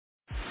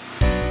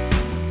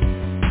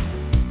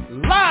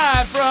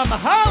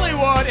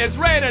Hollywood is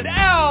rated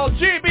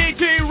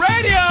LGBT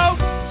Radio,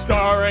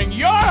 starring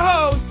your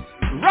host,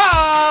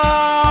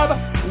 Rob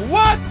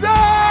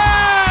Watson!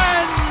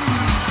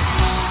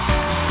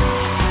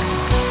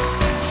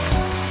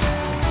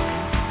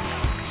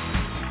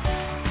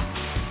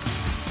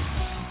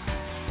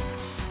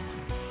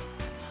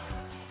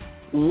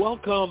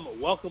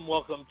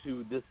 Welcome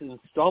to this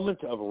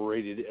installment of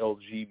Rated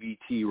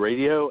LGBT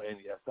Radio. And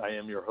yes, I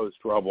am your host,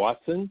 Rob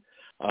Watson.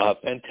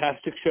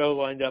 Fantastic show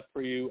lined up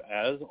for you,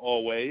 as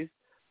always.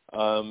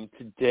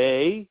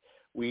 Today,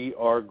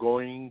 we're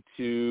going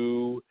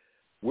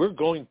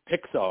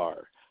Pixar.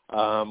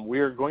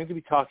 We're going to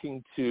be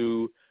talking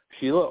to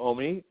Shila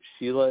Ommi.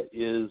 Shila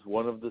is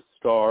one of the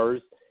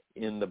stars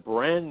in the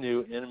brand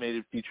new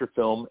animated feature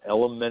film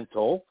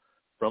Elemental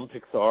from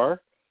Pixar.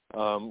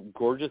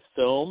 Gorgeous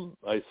film.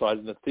 I saw it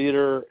in the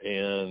theater,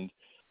 and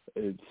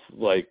it's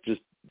like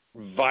just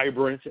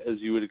vibrant as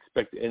you would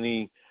expect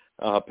any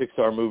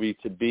Pixar movie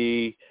to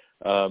be.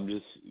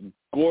 Just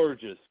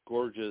gorgeous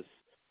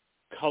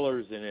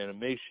colors and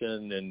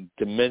animation and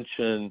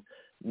dimension,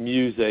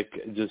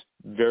 music, just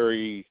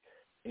very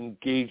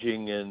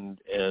engaging,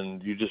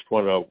 and you just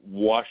want to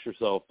wash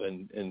yourself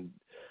and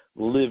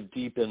live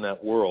deep in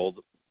that world.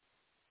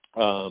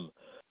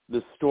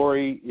 The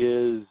story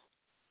is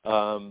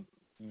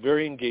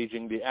very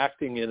engaging. The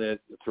acting in it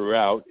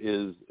throughout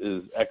is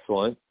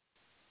excellent.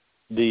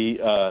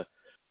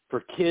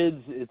 For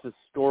kids, it's a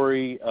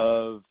story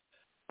of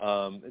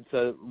it's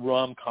a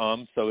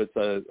rom-com, so it's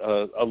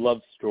a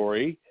love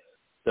story.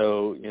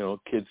 So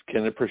kids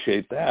can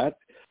appreciate that,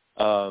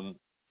 and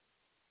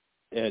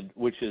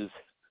which is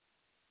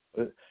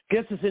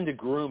gets us into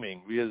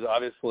grooming, because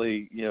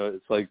obviously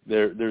it's like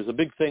there's a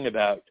big thing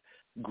about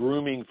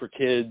grooming for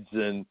kids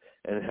and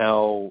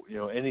how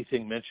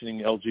anything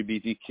mentioning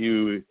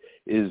LGBTQ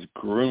is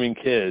grooming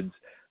kids.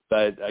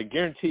 But I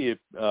guarantee you,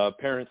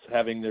 parents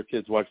having their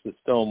kids watch this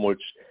film,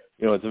 which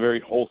it's a very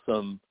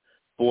wholesome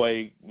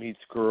boy meets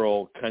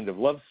girl kind of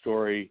love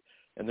story,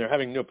 and they're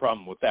having no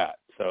problem with that.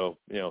 So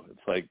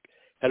it's like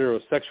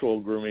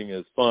heterosexual grooming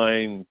is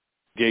fine,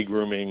 gay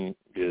grooming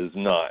is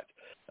not,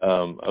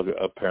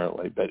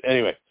 apparently. But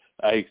anyway,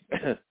 I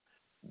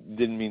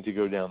didn't mean to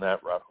go down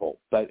that rabbit hole.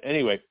 But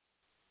anyway,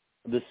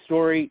 the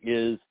story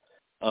is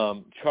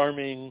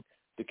charming.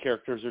 The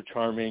characters are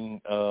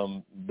charming.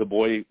 The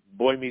boy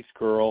meets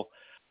girl,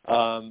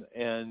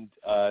 and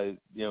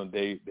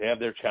they have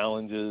their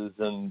challenges,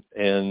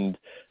 and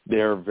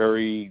they're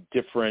very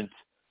different.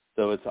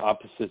 So it's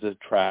opposites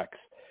attracts,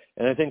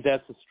 and I think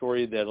that's the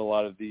story that a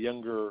lot of the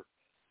younger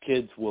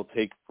kids will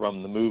take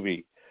from the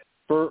movie.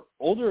 For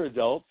older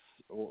adults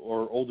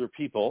or older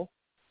people,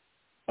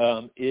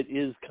 it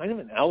is kind of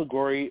an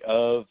allegory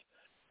of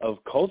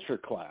culture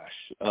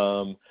clash.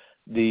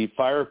 The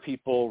fire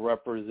people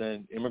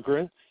represent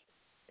immigrants,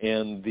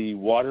 and the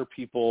water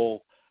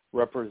people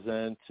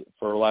represent,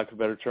 for lack of a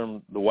better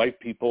term, the white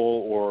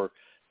people, or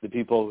the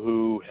people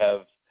who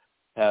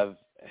have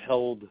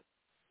held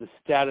the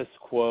status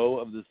quo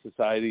of the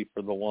society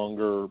for the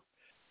longer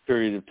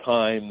period of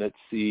time, that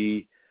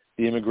see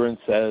the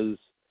immigrants as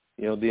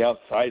the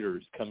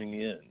outsiders coming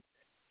in.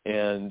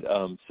 And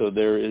so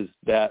there is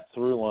that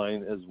through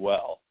line as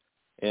well,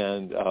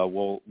 and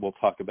we'll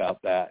talk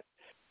about that.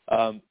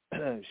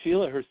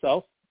 Shila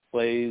herself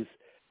plays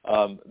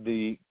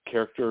the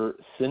character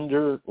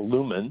Cinder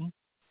Lumen.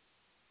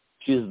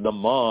 She's the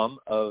mom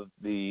of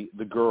the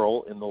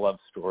girl in the love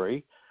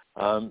story.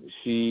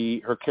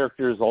 Her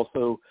character is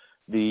also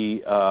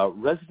the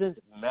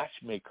resident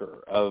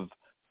matchmaker of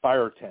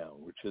Firetown,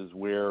 which is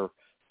where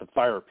the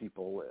fire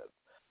people live.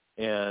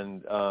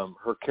 And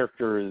her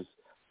character is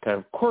kind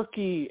of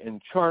quirky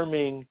and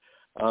charming,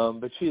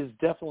 but she is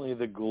definitely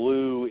the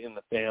glue in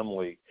the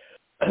family.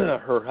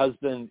 Her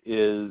husband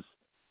is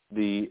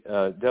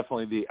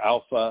definitely the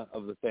alpha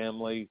of the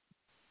family.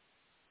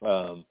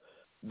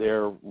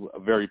 They're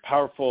very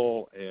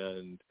powerful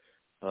and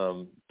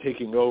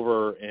taking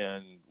over,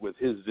 and with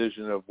his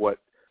vision of what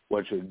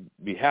should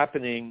be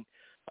happening.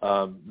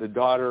 The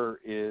daughter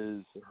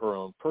is her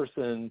own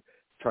person,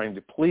 trying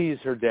to please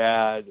her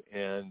dad,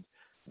 and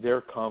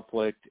their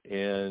conflict.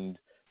 And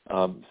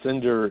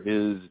Cinder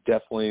is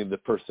definitely the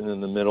person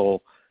in the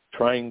middle,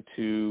 trying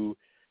to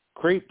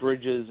create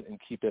bridges and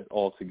keep it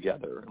all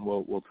together. And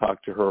we'll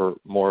talk to her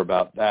more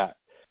about that.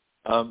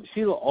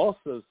 Shila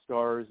also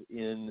stars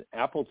in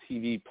Apple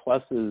TV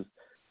Plus's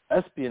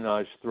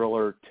espionage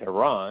thriller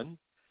Tehran,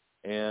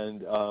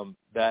 and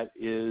that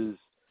is,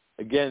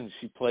 again,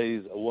 she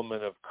plays a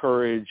woman of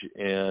courage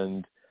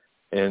and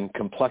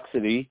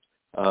complexity.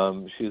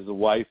 She's the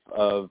wife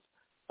of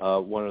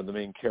one of the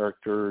main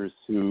characters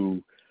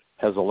who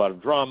has a lot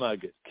of drama,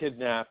 gets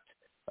kidnapped.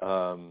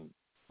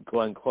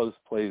 Glenn Close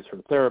plays her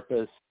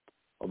therapist,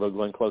 although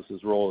Glenn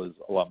Close's role is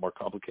a lot more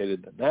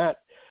complicated than that.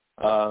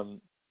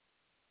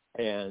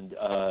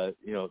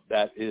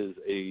 That is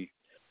a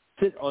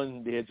sit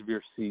on the edge of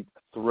your seat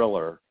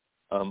thriller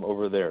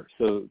over there.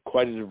 So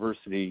quite a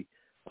diversity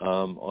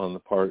on the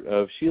part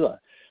of Shila.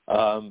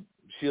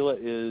 Shila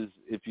is,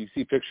 if you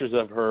see pictures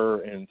of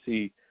her and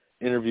see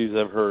interviews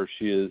of her,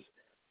 she is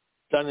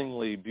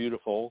stunningly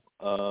beautiful,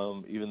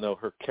 even though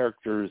her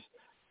characters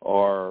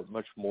are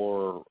much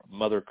more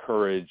mother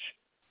courage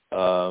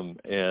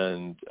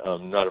and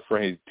not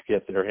afraid to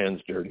get their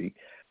hands dirty.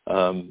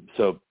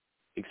 So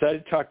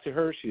excited to talk to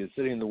her. She is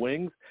sitting in the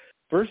wings.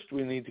 First,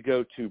 we need to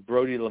go to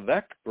Brody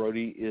Levesque.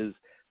 Brody is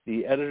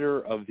the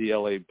editor of the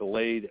LA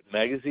Blade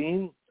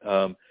magazine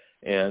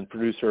and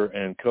producer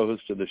and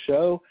co-host of the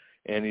show,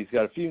 and he's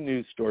got a few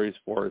news stories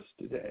for us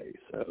today.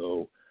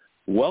 So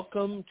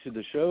welcome to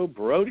the show,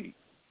 Brody.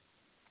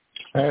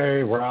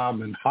 Hey,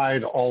 Rob, and hi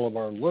to all of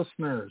our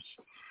listeners.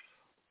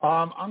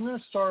 I'm going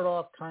to start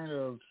off kind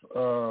of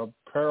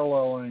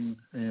paralleling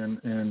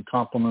and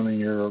complementing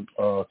your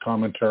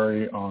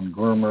commentary on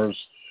groomers.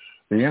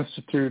 The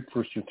Institute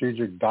for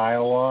Strategic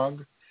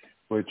Dialogue,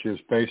 which is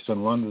based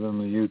in London in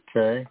the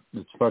UK,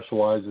 it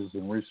specializes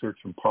in research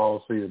and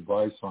policy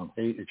advice on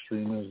hate,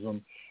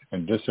 extremism,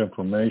 and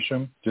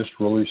disinformation, just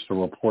released a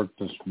report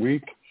this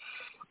week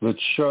that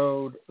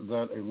showed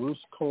that a loose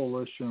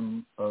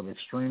coalition of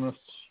extremists,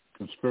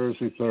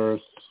 conspiracy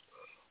theorists,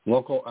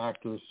 local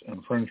activists,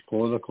 and fringe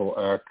political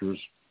actors,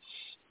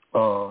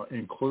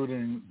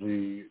 including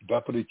the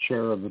deputy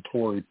chair of the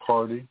Tory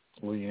party,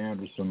 Lee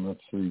Anderson, that's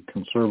the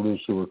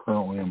conservatives who are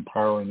currently in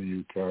power in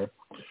the UK,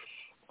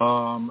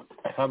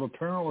 have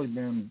apparently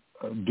been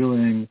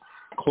doing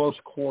close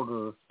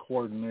quarter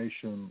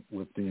coordination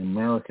with the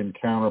American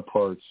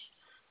counterparts,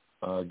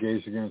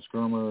 Gays Against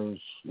Groomers,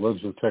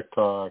 Lives of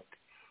TikTok,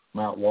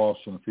 Matt Walsh,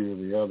 and a few of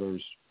the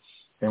others.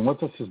 And what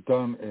this has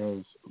done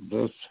is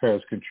this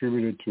has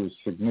contributed to a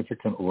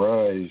significant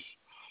rise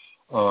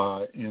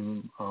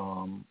in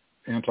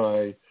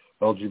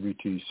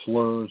anti-LGBT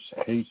slurs,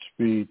 hate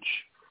speech.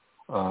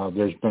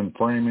 There's been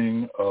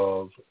framing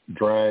of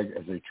drag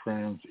as a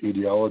trans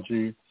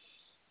ideology,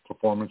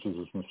 performances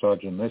as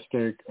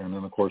misogynistic, and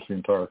then, of course, the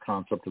entire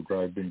concept of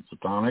drag being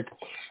satanic.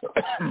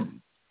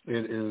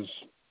 It has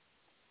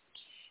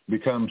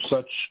become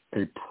such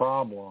a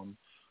problem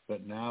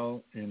that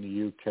now in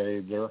the UK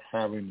they're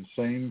having the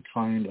same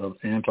kind of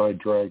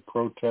anti-drag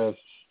protests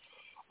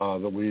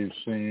that we've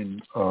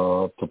seen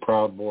the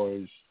Proud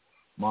Boys,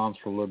 Moms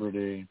for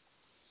Liberty,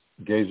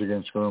 Gays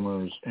Against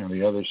Groomers, and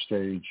the other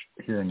stage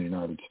here in the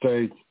United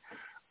States.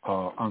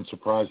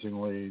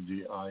 Unsurprisingly,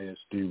 the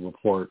ISD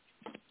report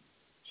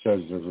says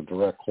there's a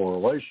direct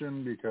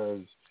correlation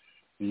because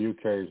the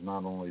UK is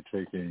not only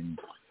taking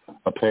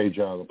a page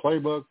out of the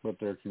playbook, but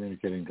they're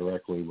communicating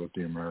directly with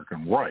the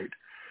American right.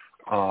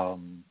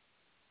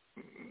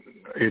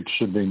 It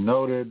should be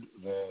noted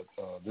that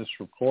this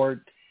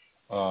report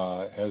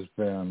has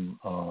been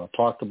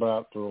talked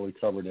about, thoroughly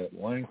covered at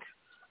length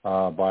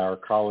by our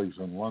colleagues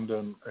in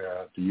London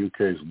at the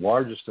UK's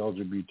largest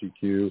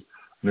LGBTQ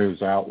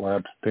news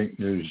outlet, Pink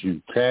News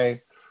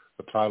UK.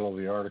 The title of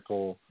the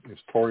article is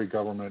Tory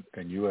Government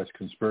and U.S.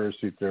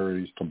 Conspiracy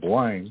Theories to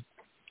Blame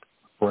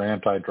for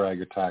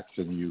Anti-Drag Attacks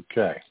in the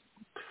UK.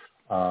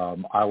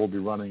 I will be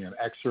running an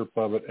excerpt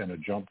of it and a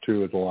jump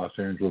to at the Los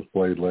Angeles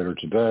Blade later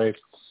today.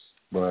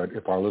 But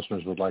if our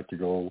listeners would like to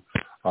go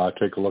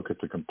take a look at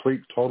the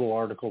complete total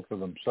article for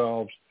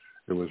themselves,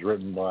 it was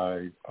written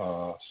by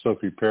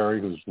Sophie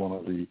Perry, who's one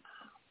of the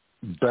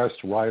best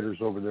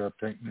writers over there at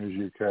Pink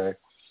News UK.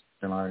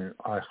 And I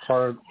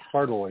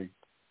heartily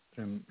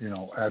can,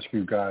 ask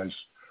you guys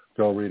to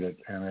go read it.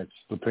 And it's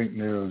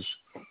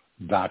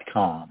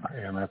thepinknews.com,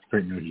 and that's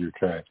Pink News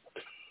UK.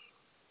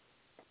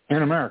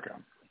 In America,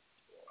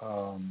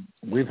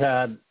 we've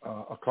had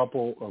a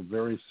couple of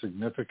very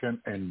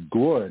significant and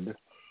good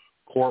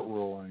court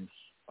rulings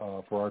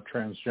for our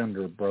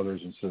transgender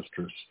brothers and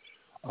sisters.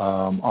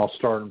 I'll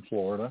start in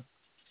Florida.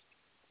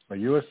 A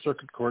U.S.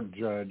 Circuit Court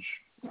judge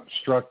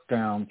struck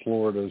down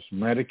Florida's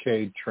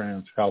Medicaid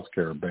trans health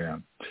care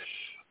ban.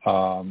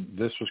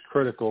 This was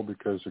critical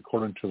because,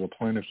 according to the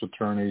plaintiff's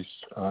attorneys,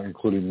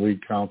 including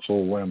lead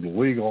counsel Lambda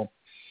Legal,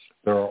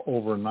 there are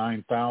over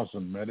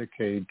 9,000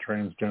 Medicaid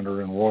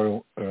transgender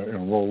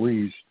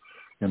enrollees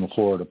in the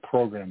Florida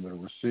program that are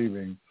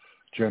receiving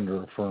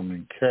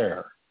gender-affirming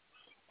care.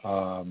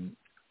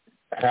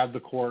 Had the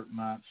court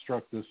not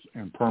struck this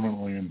and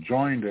permanently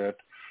enjoined it,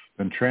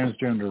 then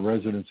transgender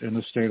residents in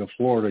the state of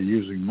Florida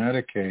using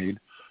Medicaid,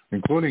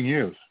 including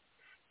youth,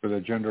 for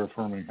their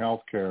gender-affirming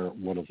health care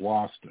would have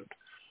lost it.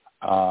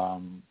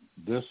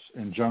 This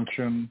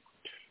injunction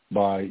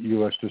by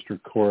U.S.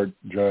 District Court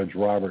Judge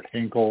Robert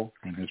Hinkle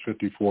in his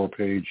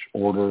 54-page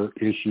order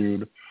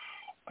issued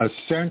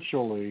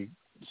essentially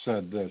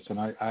said this, and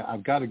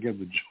I've got to give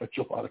the judge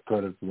a lot of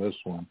credit for this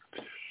one,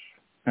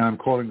 and I'm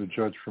quoting the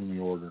judge from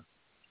the order.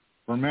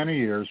 For many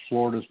years,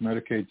 Florida's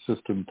Medicaid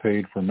system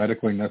paid for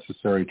medically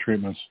necessary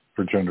treatments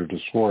for gender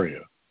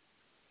dysphoria.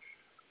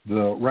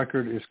 The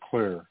record is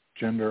clear.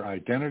 Gender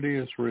identity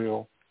is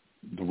real.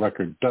 The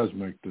record does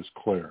make this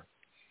clear.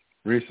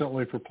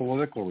 Recently, for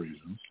political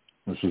reasons,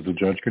 this is the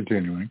judge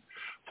continuing,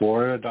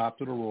 Florida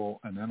adopted a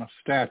rule and then a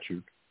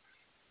statute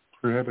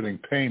prohibiting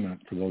payment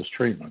for those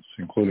treatments,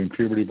 including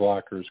puberty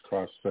blockers,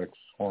 cross-sex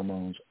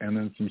hormones, and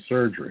then some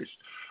surgeries.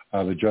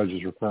 The judge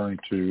is referring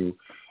to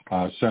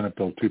Senate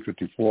Bill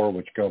 254,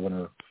 which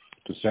Governor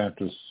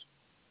DeSantis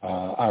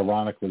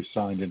ironically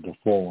signed into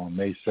full on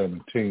May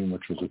 17,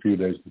 which was a few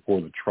days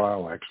before the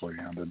trial actually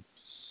ended.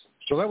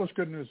 So that was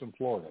good news in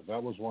Florida.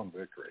 That was one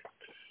victory,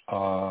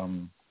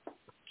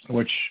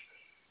 which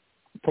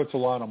puts a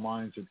lot of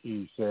minds at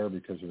ease there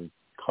because it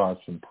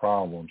caused some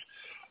problems.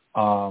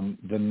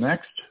 The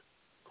next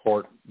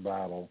court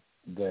battle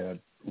that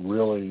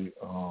really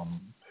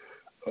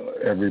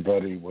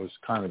everybody was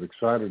kind of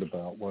excited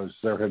about was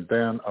there had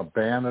been a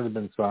ban that had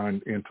been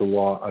signed into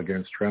law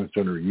against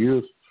transgender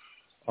youth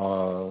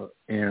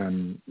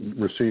in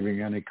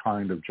receiving any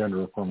kind of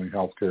gender-affirming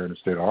health care in the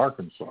state of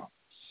Arkansas.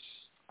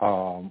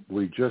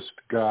 We just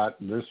got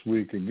this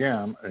week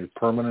again a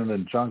permanent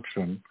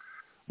injunction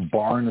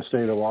barring the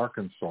state of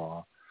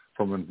Arkansas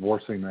from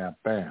enforcing that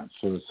ban.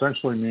 So it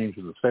essentially means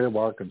that the state of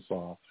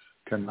Arkansas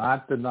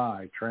cannot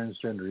deny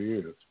transgender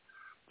youth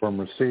from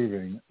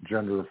receiving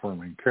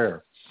gender-affirming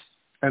care.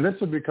 And this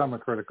has become a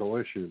critical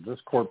issue. This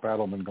court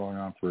battle has been going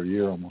on for a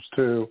year, almost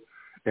two.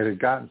 It had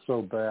gotten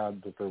so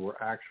bad that there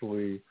were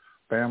actually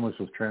families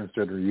with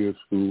transgender youth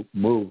who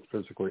moved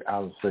physically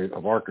out of the state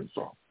of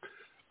Arkansas.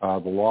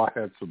 The law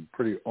had some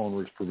pretty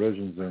onerous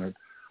provisions in it,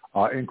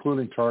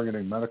 including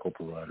targeting medical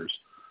providers.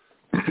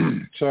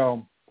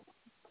 So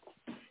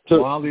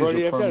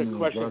Brody, I've got a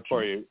question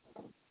for you.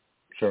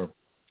 Sure.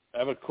 I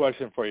have a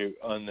question for you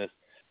on this.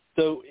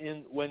 So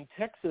when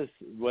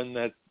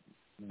that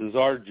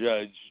bizarre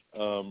judge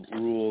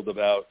ruled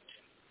about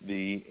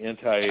the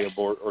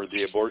anti-abort or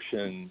the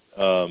abortion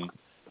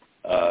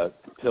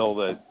pill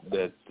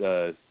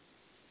that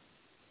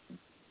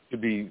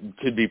could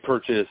be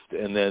purchased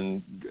and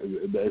then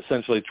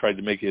essentially tried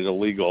to make it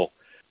illegal,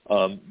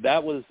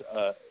 that was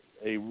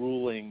a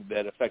ruling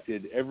that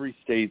affected every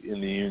state in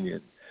the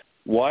union.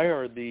 Why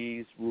are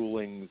these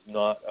rulings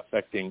not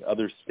affecting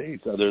other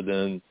states other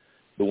than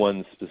the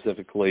ones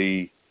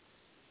specifically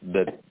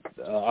that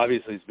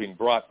obviously is being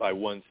brought by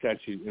one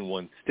statute in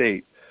one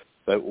state?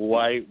 But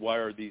why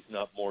are these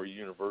not more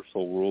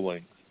universal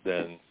rulings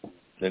than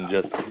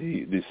just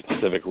the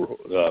specific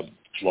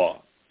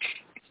law?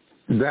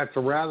 That's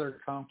a rather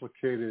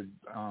complicated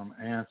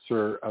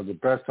answer. The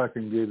best I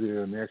can give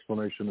you in the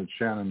explanation is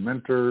Shannon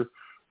Minter,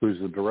 who's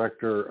the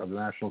director of the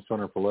National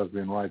Center for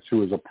Lesbian Rights,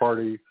 who is a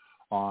party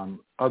on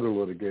other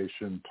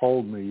litigation,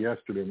 told me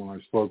yesterday when I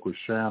spoke with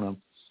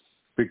Shannon,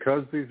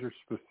 because these are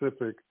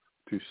specific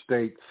to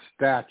state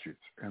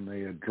statutes and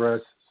they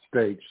address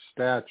state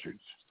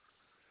statutes,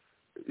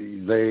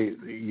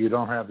 you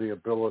don't have the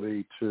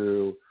ability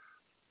to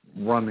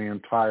run the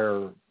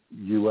entire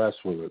U.S.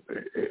 with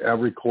it.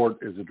 Every court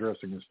is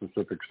addressing a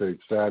specific state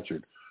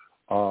statute.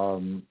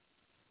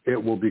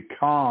 It will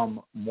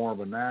become more of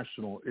a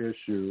national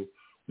issue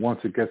once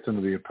it gets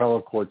into the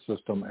appellate court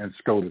system and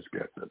SCOTUS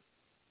gets it.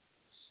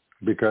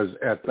 Because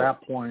at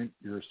that point,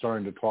 you're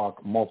starting to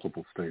talk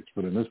multiple states.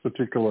 But in this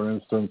particular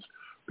instance,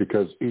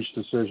 because each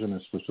decision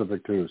is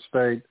specific to a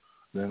state,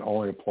 then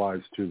only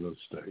applies to those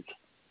states.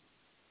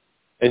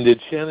 And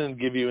did Shannon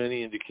give you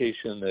any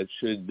indication that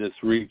should this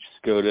reach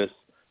SCOTUS,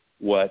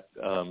 what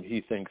he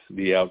thinks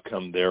the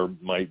outcome there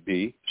might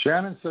be?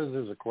 Shannon says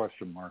there's a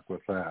question mark with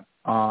that.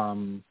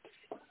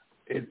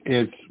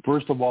 It's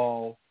first of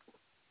all,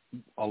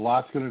 a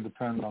lot's going to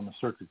depend on the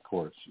circuit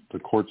courts, the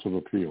courts of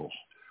appeals.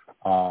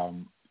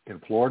 In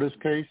Florida's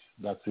case,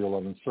 that's the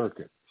 11th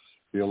Circuit.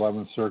 The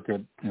 11th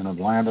Circuit in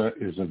Atlanta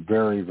is a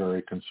very,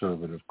 very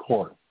conservative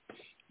court.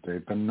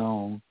 They've been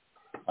known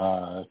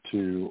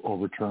to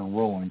overturn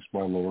rulings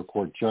by lower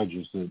court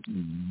judges that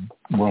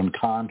run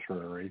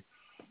contrary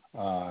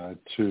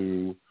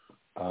to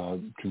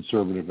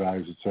conservative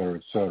values, et cetera,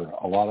 et cetera.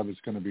 A lot of it's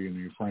going to be in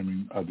the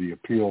framing of the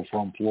appeal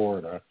from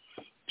Florida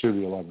to the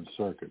 11th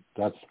Circuit.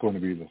 That's going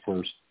to be the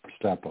first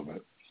step of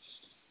it.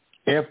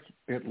 If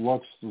it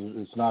looks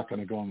it's not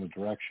going to go in the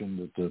direction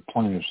that the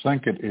plaintiffs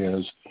think it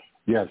is,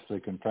 yes, they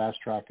can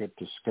fast-track it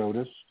to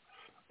SCOTUS.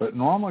 But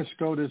normally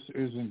SCOTUS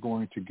isn't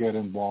going to get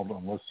involved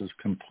unless there's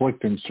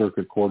conflicting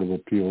Circuit Court of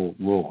Appeal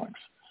rulings.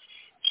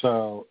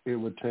 So it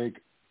would take,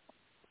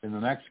 in the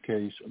next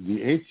case, the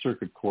 8th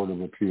Circuit Court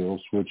of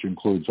Appeals, which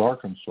includes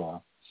Arkansas,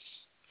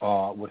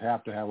 would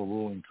have to have a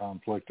ruling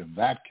conflict in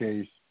that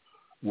case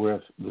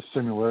with the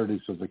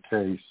similarities of the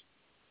case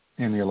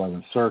in the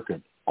 11th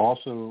Circuit.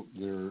 Also,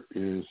 there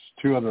is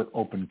two other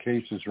open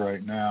cases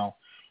right now.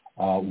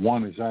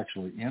 One is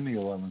actually in the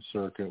 11th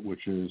Circuit,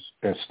 which is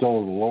still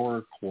a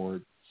lower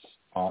court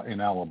in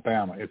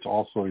Alabama. It's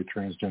also a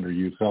transgender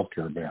youth health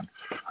care ban.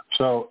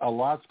 So a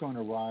lot's going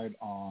to ride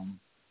on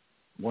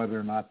whether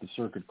or not the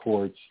circuit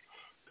courts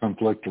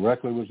conflict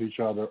directly with each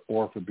other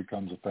or if it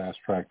becomes a fast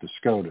track to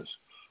SCOTUS.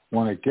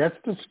 When it gets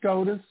to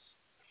SCOTUS,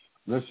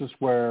 this is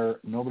where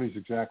nobody's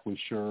exactly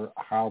sure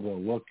how they'll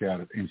look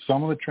at it. In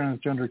some of the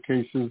transgender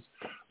cases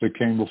that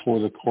came before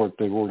the court,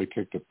 they've already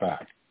kicked it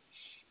back.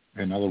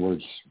 In other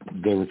words,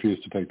 they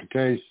refused to take the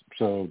case,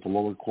 so the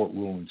lower court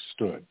ruling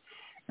stood.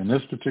 In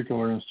this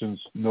particular instance,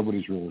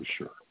 nobody's really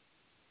sure.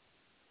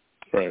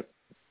 Right.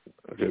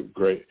 Okay,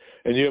 great.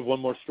 And you have one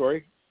more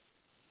story?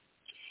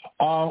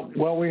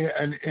 Well,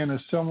 in a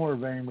similar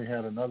vein, we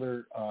had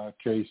another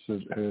case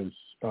that is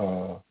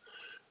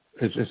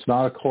it's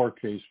not a court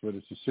case, but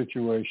it's a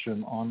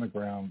situation on the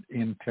ground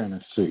in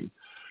Tennessee.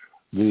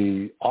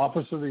 The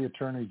Office of the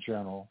Attorney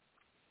General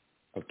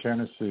of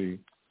Tennessee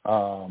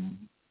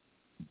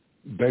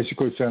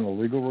basically sent a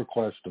legal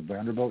request to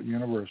Vanderbilt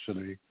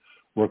University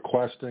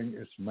requesting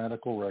its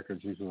medical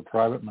records. These are the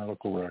private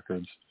medical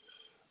records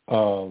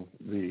of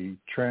the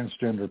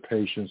transgender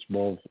patients,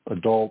 both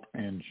adult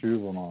and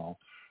juvenile,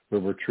 that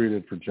were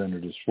treated for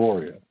gender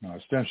dysphoria. Now,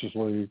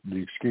 ostensibly,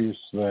 the excuse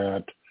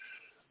that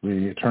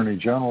the Attorney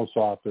General's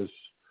office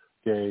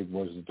gave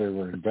was that they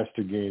were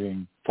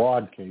investigating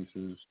fraud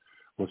cases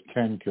with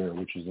tenure,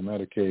 which is the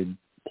Medicaid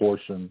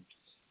portion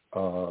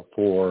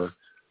for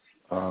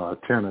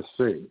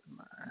Tennessee.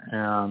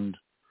 And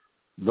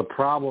the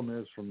problem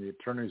is, from the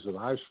attorneys that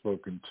I've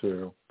spoken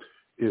to,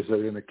 is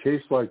that in a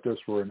case like this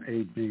where an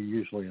AD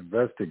usually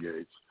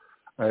investigates,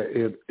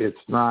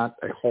 it's not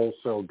a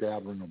wholesale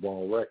gathering of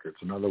all records.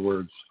 In other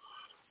words,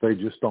 they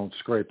just don't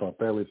scrape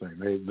up everything.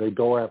 They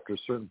go after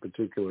certain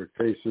particular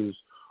cases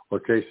or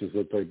cases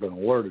that they've been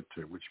alerted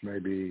to, which may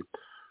be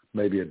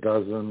maybe a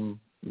dozen,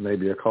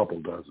 maybe a couple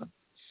dozen.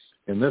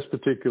 In this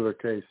particular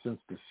case, since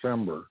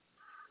December,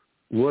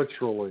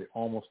 literally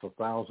almost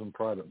 1,000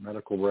 private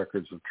medical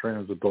records of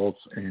trans adults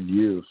and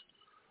youth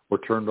were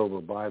turned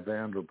over by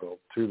Vanderbilt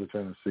to the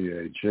Tennessee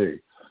AG.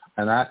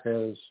 And that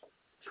has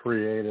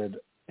created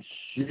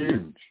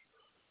huge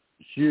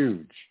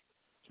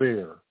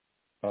fear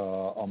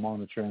among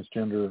the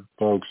transgender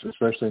folks,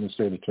 especially in the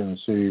state of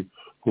Tennessee,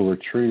 who were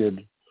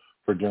treated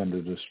for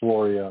gender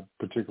dysphoria,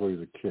 particularly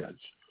the kids.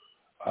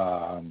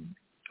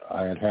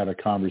 I had a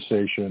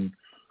conversation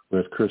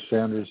with Chris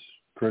Sanders.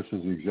 Chris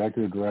is the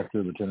executive director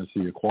of the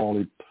Tennessee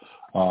Equality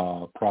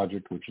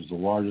Project, which is the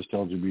largest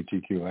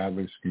LGBTQ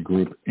advocacy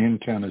group in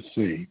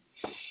Tennessee.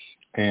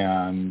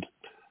 And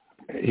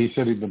he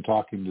said he'd been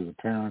talking to the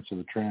parents of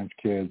the trans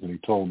kids, and he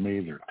told me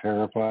they're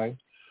terrified.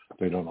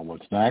 They don't know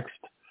what's next.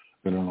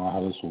 They don't know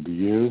how this will be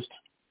used.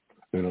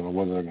 They don't know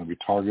whether they're going to be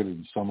targeted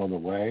in some other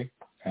way,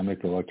 and they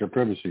feel like their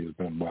privacy has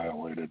been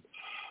violated.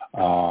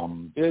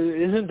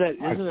 Isn't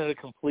that a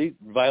complete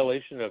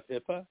violation of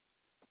HIPAA?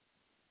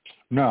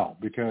 No,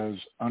 because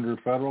under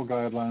federal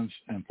guidelines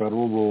and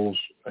federal rules,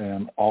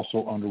 and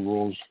also under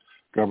rules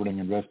governing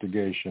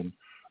investigation,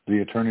 the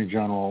Attorney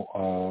General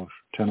of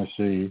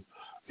Tennessee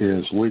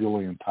is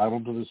legally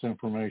entitled to this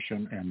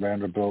information, and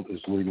Vanderbilt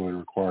is legally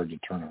required to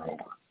turn it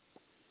over.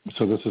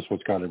 So this is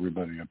what's got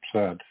everybody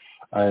upset.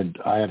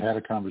 I had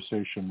a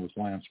conversation with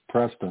Lance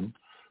Preston,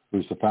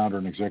 who's the founder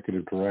and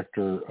executive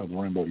director of the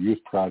Rainbow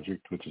Youth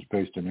Project, which is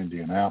based in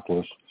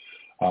Indianapolis.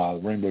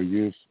 Rainbow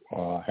Youth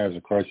has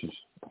a crisis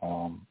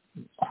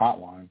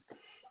hotline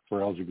for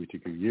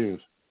LGBTQ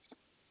youth.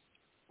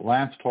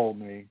 Lance told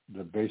me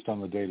that based on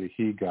the data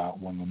he got,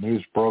 when the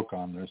news broke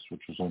on this,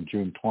 which was on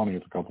June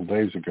 20th, a couple of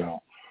days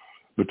ago,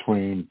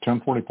 between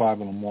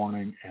 10:45 in the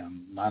morning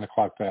and 9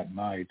 o'clock that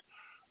night,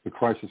 the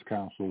crisis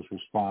counselors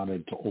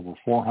responded to over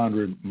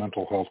 400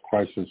 mental health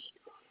crisis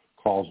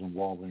calls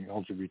involving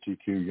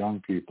LGBTQ young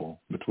people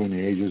between the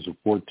ages of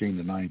 14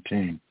 to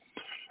 19,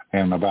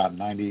 and about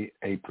 98%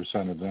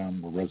 of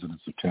them were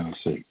residents of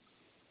Tennessee.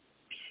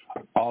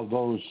 Of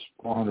those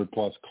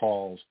 400-plus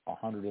calls,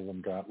 100 of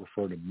them got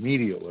referred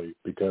immediately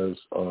because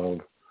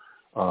of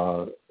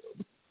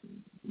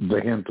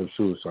the hint of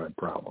suicide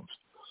problems.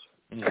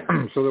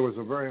 So there was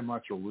very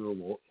much a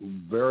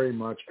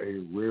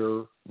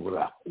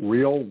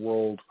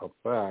real-world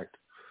effect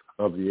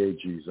of the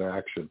AG's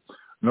action.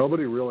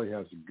 Nobody really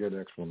has a good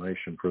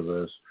explanation for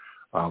this.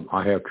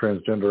 I have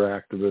transgender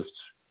activists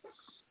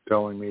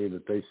telling me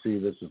that they see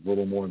this as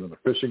little more than a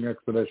fishing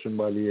expedition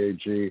by the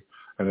AG,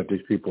 and that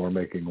these people are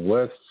making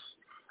lists,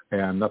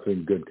 and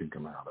nothing good can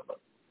come out of it.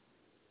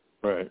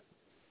 Right.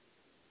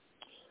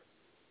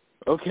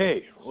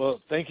 Okay.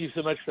 Well, thank you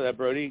so much for that,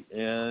 Brody.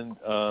 And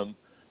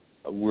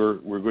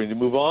we're going to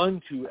move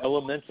on to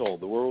Elemental,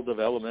 the world of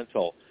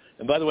Elemental.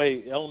 And by the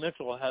way,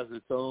 Elemental has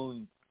its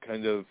own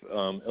kind of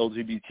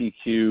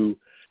LGBTQ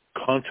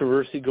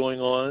controversy going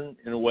on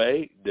in a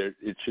way.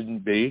 It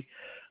shouldn't be,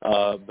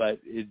 but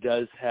it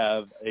does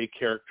have a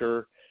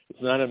character.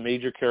 It's not a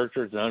major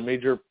character. It's not a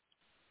major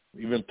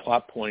even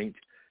plot point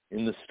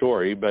in the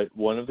story, but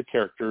one of the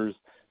characters,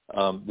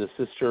 the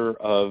sister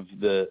of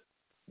the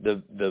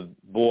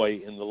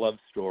boy in the love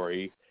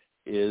story,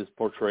 is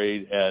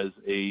portrayed as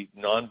a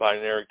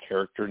non-binary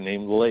character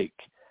named Lake,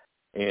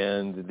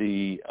 and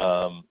the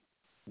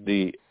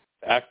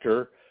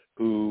actor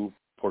who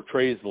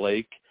portrays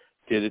Lake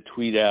did a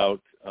tweet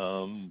out,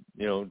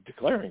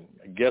 declaring,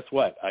 "Guess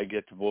what? I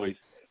get to voice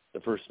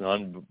the first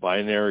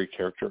non-binary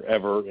character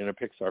ever in a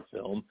Pixar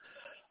film."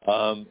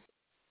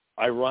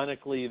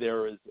 Ironically,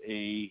 there is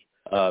a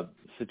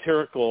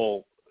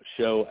satirical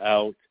show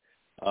out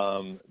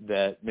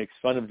that makes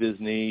fun of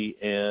Disney,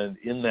 and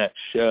in that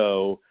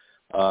show,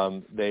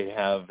 they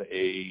have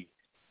a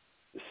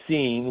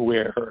scene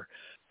where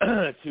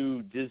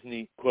two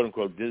Disney,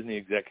 quote-unquote, Disney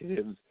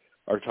executives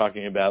are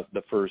talking about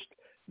the first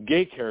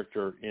gay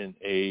character in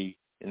a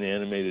an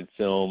animated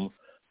film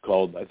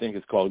called, I think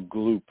it's called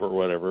Gloop or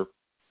whatever,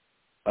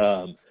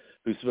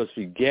 who's supposed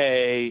to be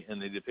gay,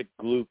 and they depict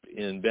Gloop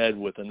in bed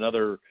with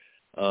another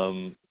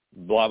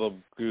blob of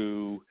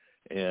goo,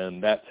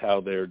 and that's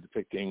how they're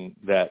depicting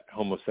that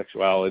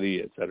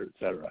homosexuality, et cetera, et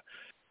cetera.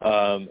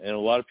 And a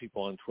lot of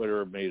people on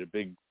Twitter made a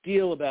big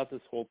deal about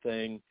this whole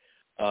thing.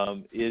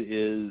 It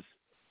is,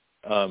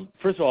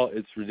 first of all,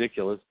 it's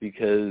ridiculous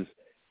because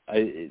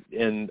I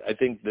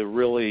think the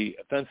really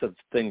offensive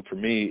thing for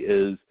me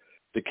is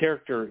the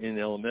character in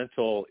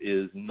Elemental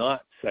is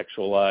not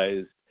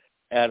sexualized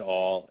at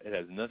all. It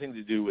has nothing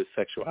to do with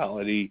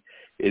sexuality.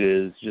 It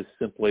is just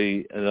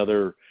simply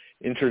another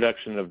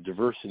introduction of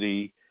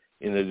diversity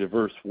in a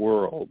diverse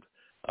world.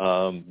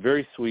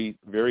 Very sweet,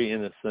 very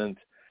innocent,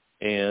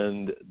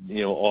 and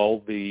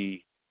all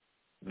the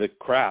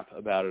crap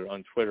about it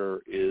on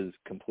Twitter is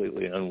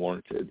completely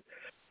unwarranted.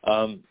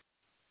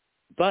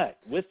 But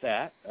with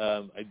that,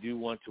 I do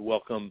want to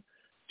welcome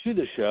to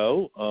the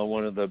show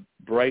one of the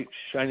bright,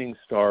 shining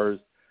stars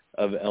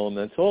of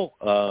Elemental,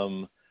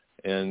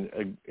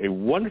 and a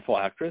wonderful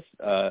actress,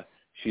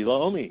 Shila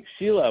Ommi.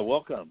 Shila,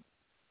 welcome.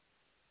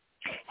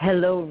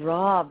 Hello,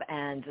 Rob,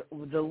 and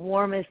the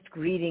warmest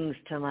greetings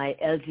to my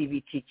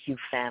LGBTQ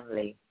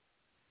family.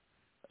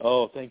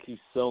 Oh, thank you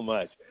so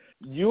much.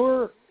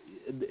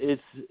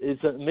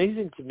 It's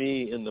amazing to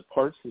me in the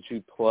parts that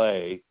you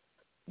play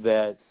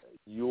that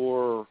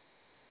you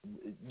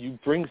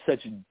bring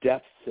such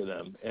depth to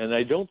them, and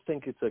I don't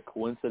think it's a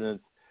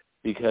coincidence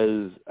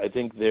because I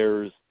think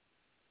there's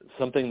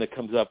something that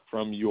comes up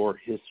from your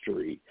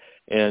history,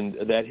 and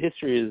that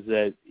history is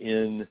that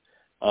in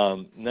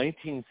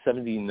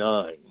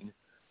 1979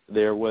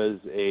 there was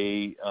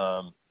a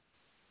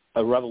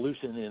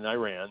revolution in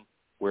Iran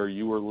where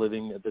you were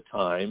living at the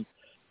time,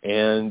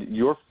 and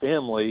your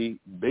family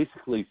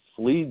basically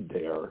fled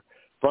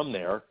from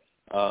there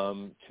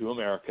to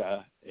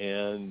America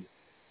and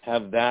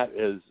have that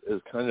as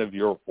kind of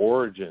your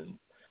origin.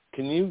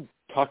 Can you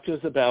talk to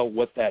us about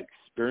what that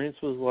experience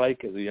was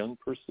like as a young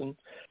person,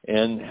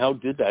 and how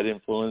did that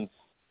influence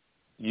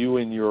you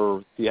in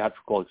your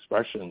theatrical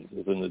expressions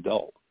as an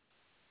adult?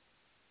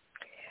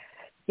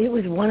 It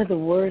was one of the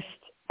worst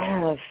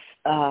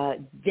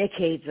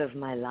decades of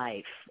my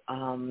life.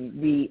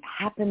 We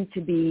happened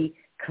to be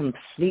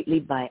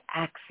completely by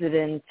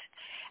accident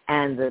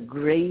and the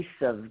grace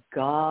of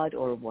God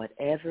or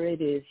whatever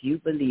it is you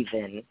believe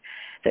in,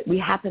 that we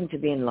happened to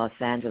be in Los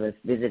Angeles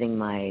visiting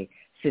my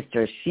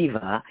sister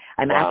Shiva.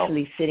 I'm Wow.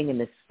 actually sitting in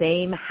the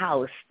same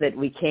house that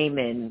we came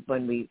in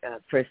when we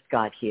first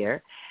got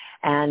here.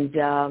 And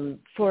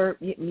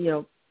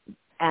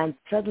and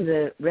suddenly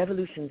the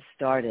revolution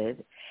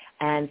started,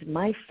 and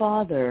my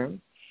father,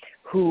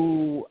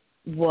 who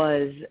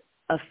was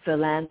a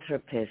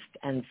philanthropist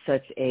and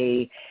such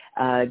a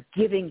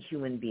giving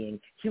human being,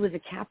 he was a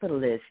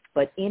capitalist,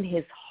 but in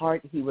his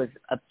heart he was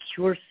a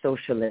pure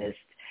socialist.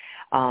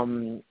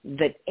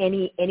 That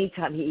any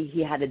time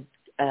he had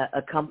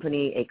a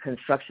company, a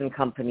construction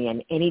company,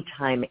 and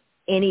anytime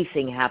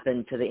anything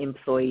happened to the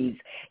employees,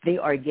 they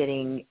are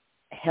getting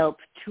help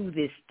to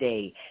this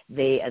day,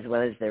 they as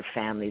well as their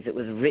families. It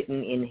was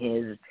written in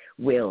his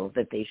will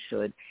that they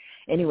should.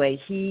 Anyway,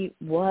 he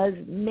was,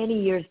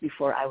 many years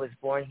before I was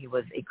born, he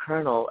was a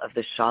colonel of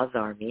the Shah's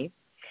army,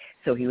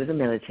 so he was a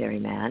military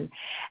man.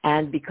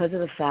 And because of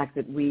the fact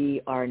that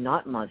we are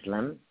not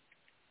Muslim,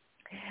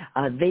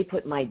 they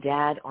put my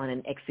dad on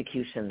an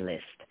execution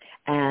list.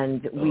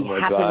 And we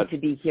happened to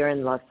be here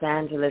in Los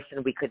Angeles,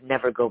 and we could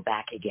never go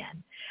back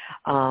again.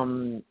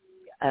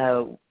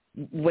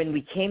 When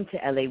we came to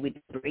LA, we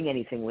didn't bring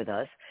anything with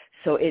us.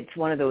 So it's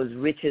one of those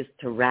riches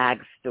to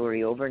rags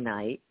story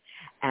overnight.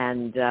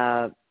 And,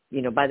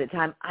 by the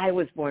time I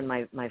was born,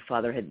 my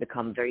father had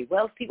become very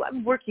wealthy.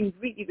 I'm working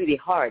really, really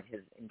hard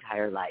his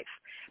entire life.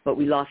 But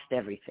we lost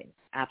everything,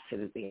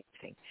 absolutely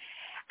everything.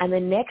 And the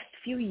next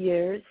few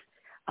years,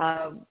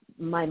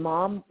 my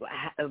mom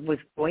was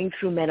going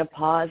through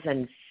menopause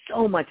and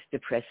so much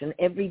depression.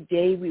 Every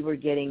day we were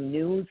getting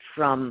news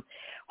from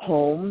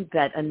home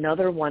that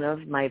another one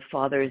of my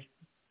father's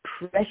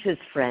precious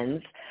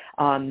friends,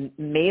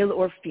 male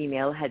or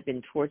female, had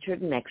been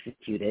tortured and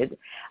executed.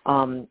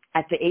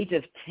 At the age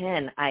of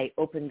 10, I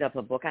opened up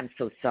a book. I'm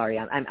so sorry.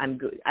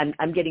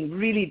 I'm getting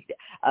really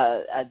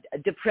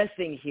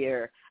depressing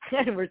here.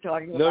 We're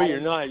talking about you're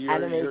not.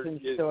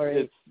 animation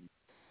stories.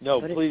 No,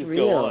 but please it's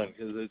real. Go on,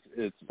 because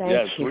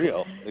it's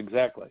real.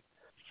 Exactly.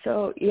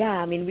 So,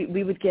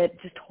 we would get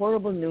just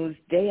horrible news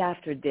day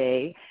after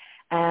day.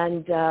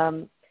 And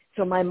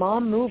so my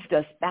mom moved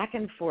us back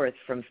and forth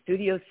from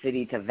Studio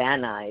City to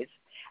Van Nuys.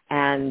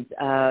 And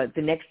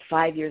the next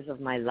 5 years of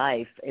my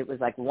life, it was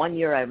like 1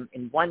 year I'm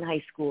in one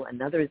high school,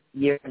 another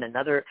year in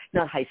another,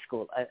 not high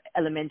school,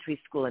 elementary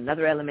school,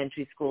 another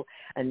elementary school,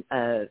 and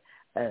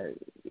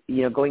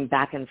going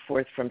back and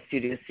forth from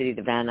Studio City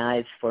to Van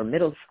Nuys for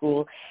middle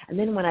school. And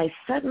then when I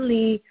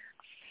suddenly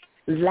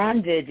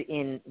landed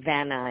in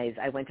Van Nuys,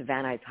 I went to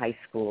Van Nuys High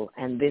School,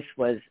 and this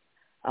was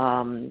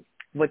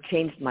what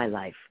changed my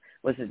life,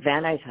 was at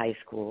Van Nuys High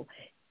School.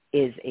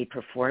 is a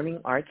performing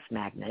arts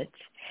magnet,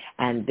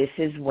 and this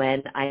is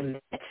when I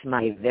met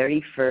my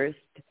very first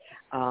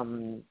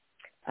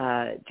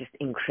just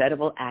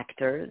incredible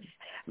actors,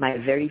 my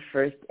very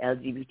first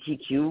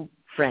LGBTQ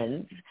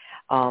friends.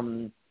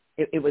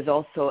 It was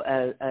also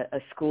a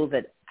school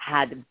that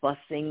had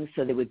busing,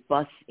 so they would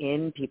bus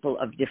in people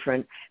of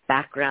different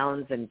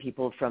backgrounds and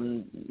people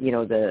from,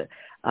 the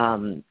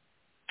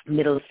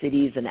middle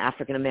cities and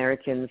African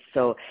Americans.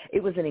 So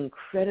it was an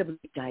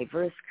incredibly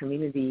diverse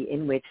community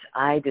in which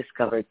I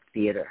discovered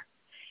theater.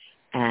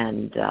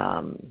 And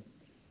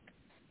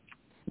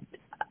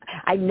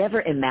I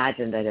never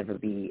imagined I'd ever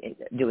be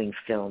doing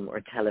film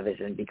or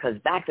television, because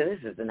back then,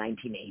 this was the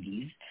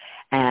 1980s,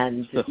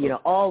 and,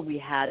 all we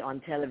had on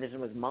television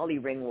was Molly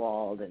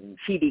Ringwald and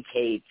Phoebe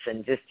Cates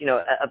and just,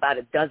 about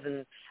a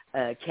dozen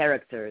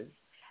characters.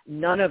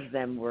 None of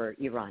them were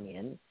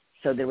Iranian,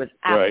 so there was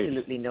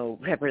absolutely no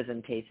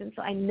representation.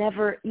 So I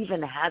never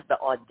even had the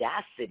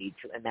audacity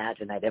to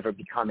imagine I'd ever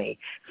become a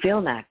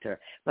film actor.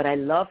 But I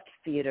loved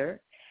theater,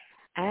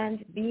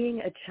 and being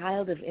a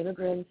child of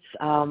immigrants,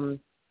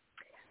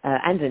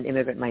 and an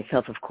immigrant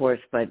myself, of course,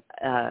 but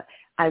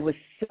I was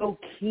so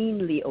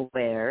keenly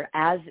aware,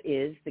 as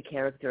is the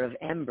character of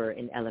Ember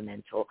in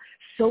Elemental,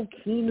 so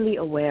keenly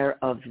aware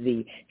of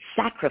the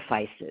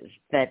sacrifices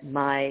that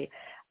my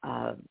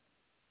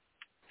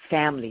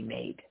family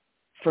made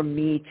for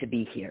me to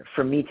be here,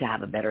 for me to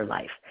have a better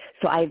life.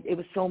 So it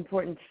was so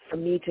important for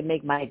me to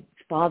make my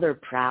father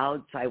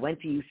proud. So I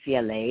went to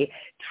UCLA,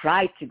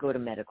 tried to go to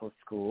medical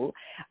school.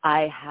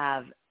 I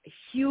have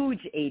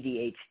huge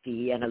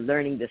ADHD and a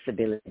learning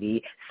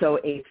disability. So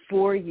a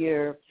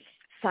 4-year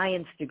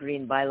science degree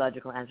in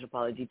biological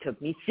anthropology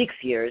took me 6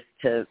 years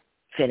to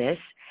finish.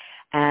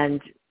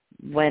 And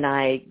when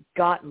I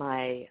got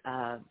my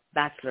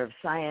Bachelor of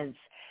Science,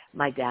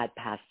 my dad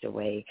passed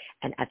away.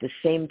 And at the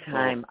same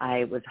time,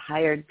 I was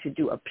hired to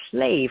do a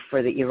play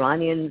for the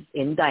Iranians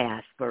in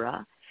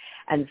diaspora.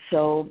 And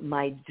so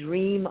my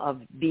dream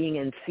of being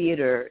in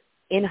theater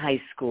in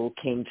high school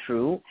came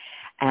true.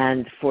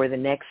 And for the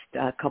next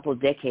couple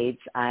decades,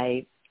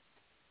 I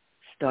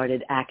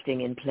started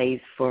acting in plays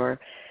for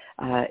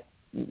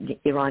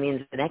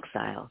Iranians in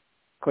exile.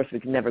 Of course, we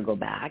can never go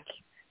back.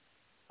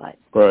 But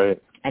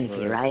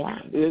here I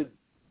am.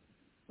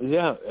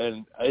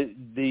 And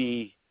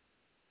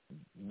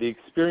the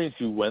experience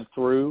you went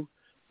through,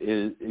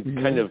 it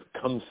kind of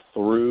comes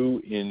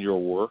through in your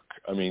work.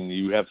 I mean,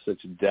 you have such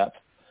depth,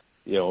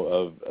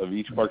 of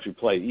each part you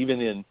play,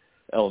 even in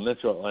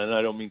Elemental. And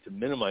I don't mean to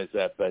minimize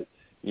that, but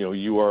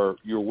you're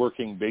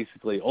working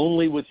basically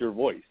only with your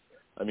voice.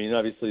 I mean,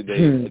 obviously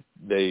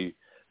they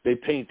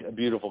paint a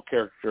beautiful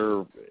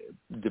character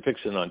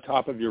depiction on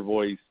top of your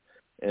voice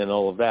and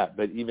all of that.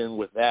 But even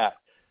with that,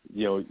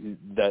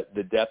 that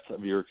the depth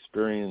of your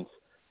experience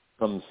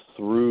comes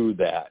through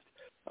that.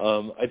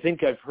 I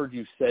think I've heard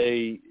you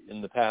say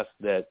in the past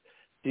that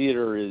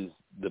theater is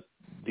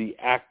the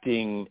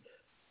acting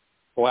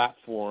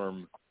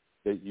platform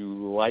that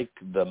you like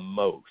the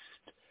most.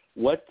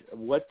 What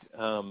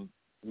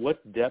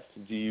depth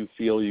do you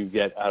feel you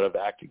get out of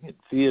acting in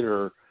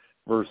theater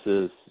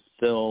versus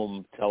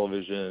film,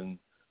 television,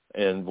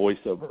 and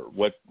voiceover?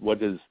 What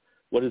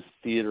does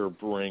theater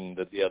bring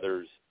that the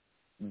others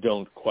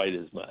don't quite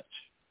as much?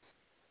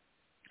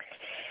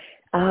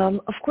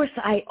 Of course,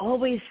 I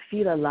always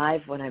feel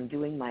alive when I'm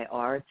doing my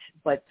art,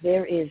 but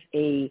there is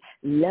a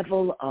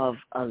level of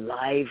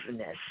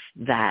aliveness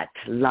that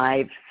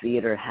live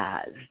theater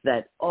has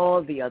that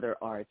all the other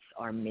arts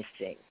are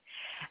missing.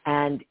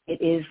 And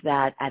it is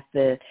that at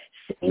the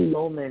same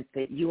moment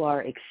that you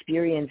are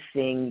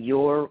experiencing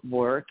your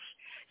work,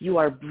 you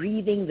are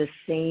breathing the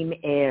same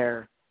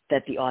air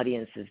that the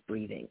audience is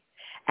breathing,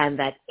 and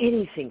that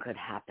anything could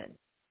happen.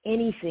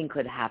 Anything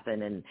could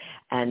happen,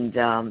 and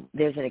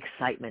there's an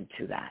excitement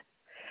to that.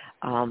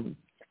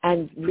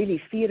 And really,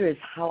 theater is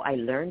how I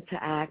learned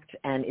to act,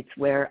 and it's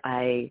where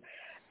I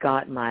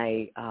got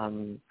my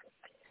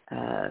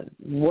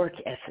work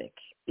ethic.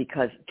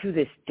 Because to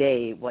this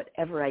day,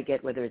 whatever I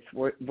get, whether it's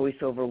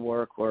voiceover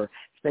work or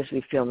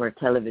especially film or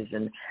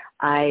television,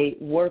 I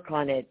work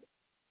on it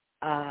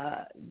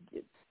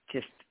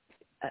just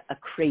a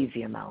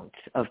crazy amount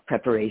of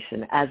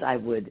preparation, as I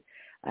would.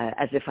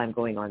 As if I'm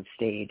going on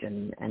stage,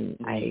 and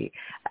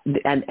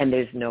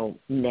there's no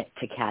net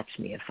to catch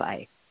me if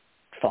I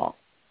fall.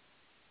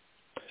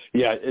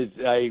 Yeah,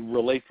 I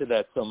relate to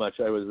that so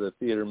much. I was a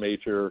theater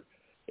major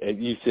at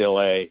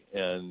UCLA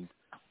and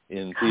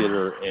in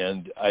theater,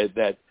 and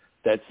that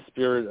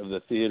spirit of the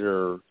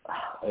theater,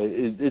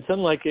 it's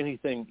unlike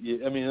anything.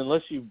 I mean,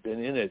 unless you've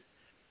been in it,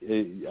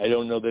 I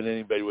don't know that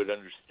anybody would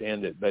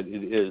understand it. But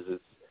it is.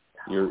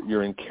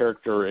 You're in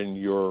character, and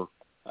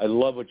I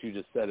love what you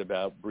just said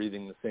about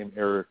breathing the same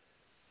air,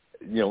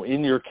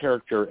 in your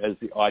character as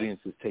the audience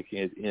is taking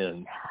it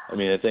in. I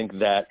mean, I think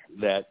that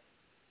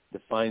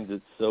defines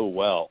it so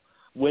well.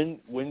 When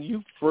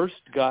you first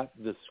got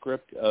the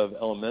script of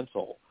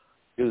Elemental,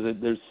 because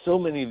there's so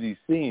many of these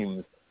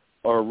themes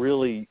are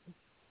really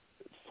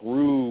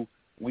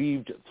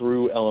weaved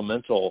through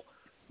Elemental.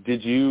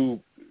 Did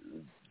you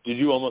did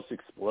you almost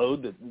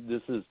explode that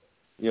this is,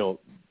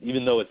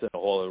 even though it's in a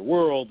whole other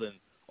world and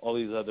all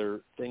these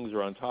other things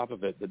are on top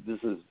of it, that this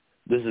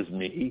is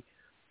me?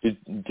 Did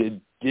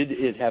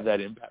it have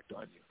that impact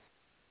on you?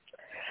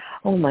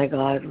 Oh my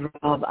God,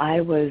 Rob,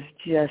 I was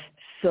just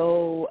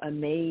so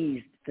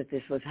amazed that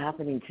this was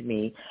happening to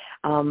me.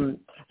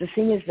 The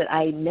thing is that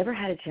I never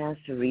had a chance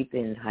to read the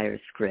entire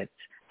script.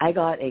 I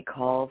got a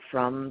call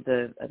from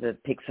the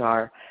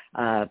Pixar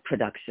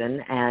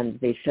production, and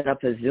they set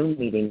up a Zoom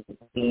meeting with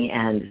me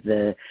and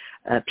the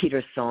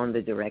Peter Sohn,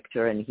 the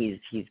director, and he's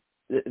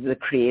the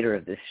creator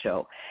of this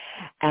show.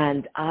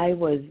 And I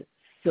was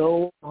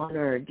so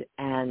honored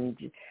and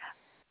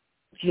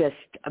just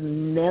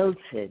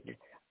melted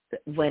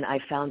when I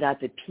found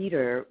out that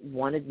Peter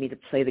wanted me to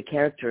play the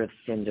character of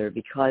Cinder,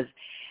 because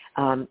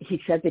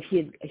he said that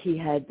he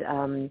had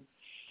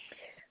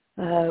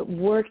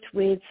worked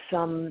with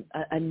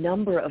a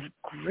number of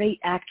great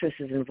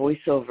actresses and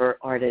voiceover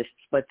artists,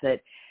 but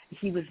that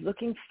he was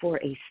looking for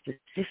a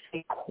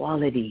specific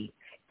quality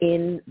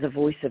in the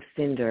voice of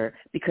Cinder,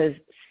 because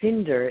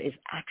Cinder is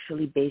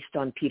actually based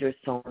on Peter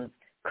Sohn's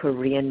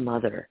Korean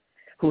mother,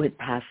 who had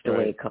passed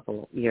away a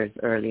couple years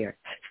earlier.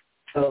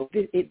 So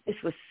this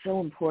was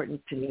so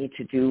important to me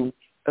to do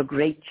a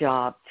great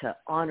job to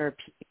honor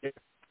Peter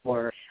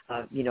for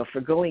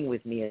going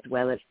with me, as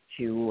well as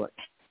to,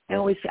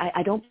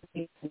 I don't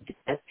believe in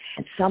death,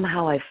 and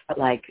somehow I felt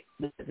like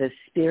the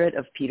spirit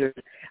of Peter's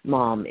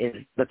mom is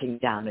looking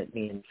down at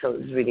me, and so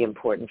it was really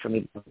important for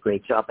me to do a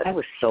great job. But I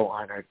was so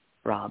honored,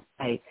 Rob.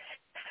 I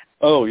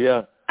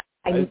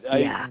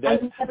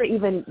never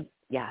even,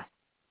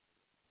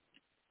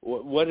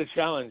 What a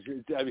challenge!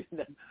 I mean,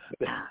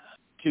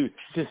 to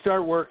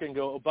start work and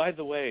go, oh, by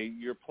the way,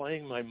 you're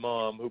playing my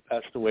mom who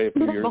passed away a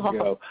few years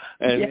ago,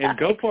 and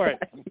go for it.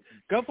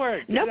 Go for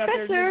it. No Get out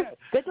pressure. there and do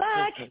Good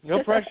luck.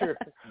 No pressure.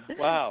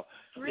 Wow.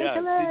 Break a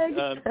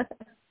leg.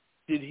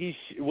 Did he?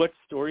 What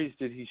stories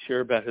did he share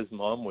about his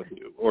mom with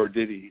you, or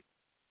did he?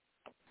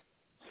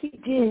 He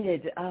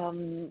did.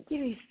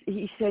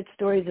 He shared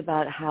stories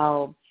about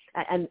how,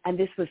 and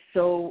this was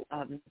so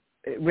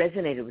it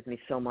resonated with me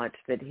so much,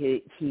 that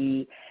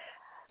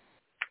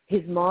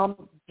his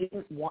mom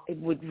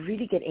would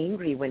really get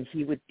angry when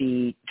he would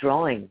be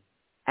drawing,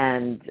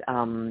 and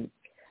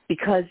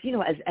because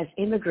as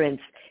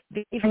immigrants,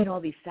 they've made all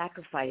these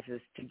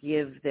sacrifices to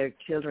give their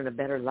children a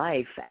better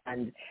life,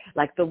 and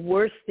like the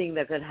worst thing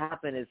that could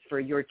happen is for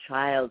your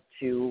child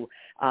to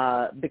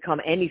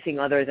become anything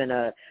other than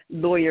a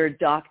lawyer,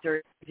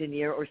 doctor,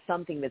 engineer, or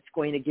something that's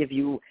going to give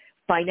you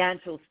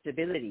financial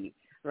stability.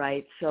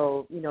 Right.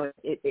 So,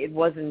 it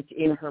wasn't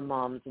in her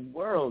mom's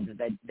world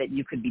that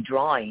you could be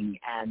drawing.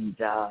 And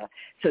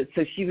so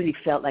she really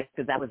felt like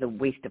that was a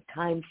waste of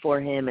time for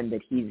him, and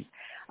that he's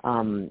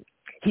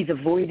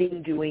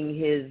avoiding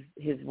doing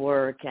his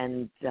work.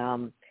 And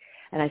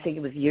I think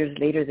it was years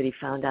later that he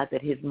found out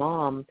that his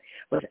mom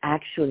was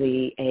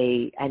actually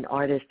an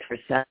artist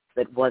herself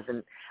that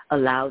wasn't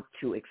allowed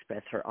to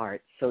express her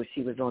art. So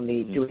she was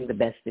only doing the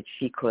best that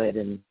she could.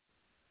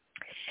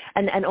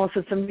 And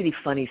also some really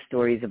funny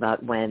stories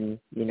about when,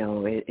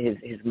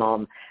 his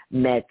mom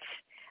met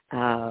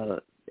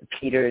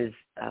Peter's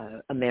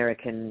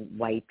American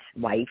white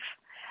wife,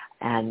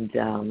 and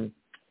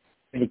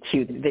really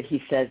cute that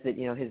he says that,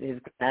 his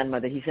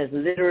grandmother, he says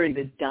literally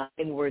the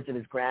dying words of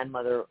his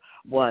grandmother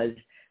was,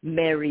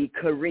 "Marry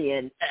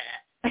Korean,"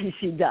 and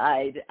she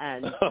died.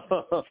 And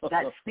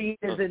that scene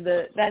is in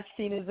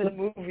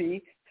the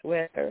movie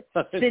where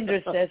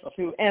Cinder says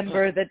to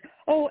Ember that,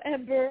 "Oh,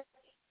 Ember,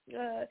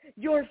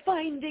 your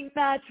finding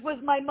match was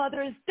my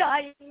mother's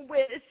dying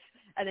wish,"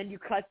 and then you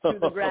cut to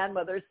the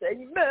grandmother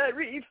saying,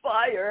 "Mary,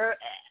 fire."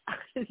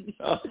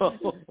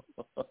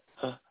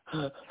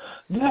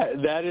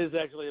 That is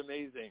actually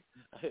amazing.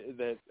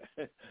 That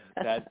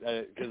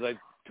because I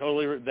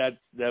totally that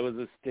was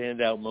a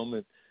standout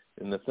moment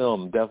in the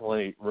film.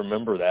 Definitely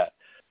remember that.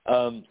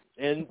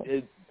 And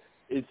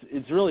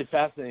it's really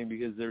fascinating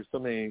because there's so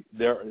many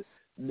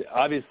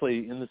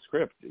obviously in the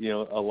script.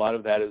 A lot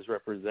of that is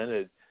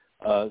represented.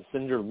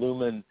 Cinder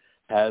Lumen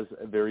has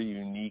a very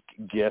unique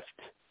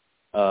gift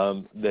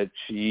that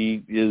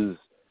she is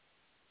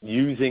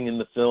using in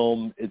the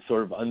film. It's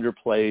sort of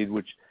underplayed,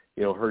 which,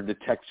 her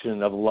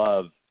detection of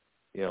love,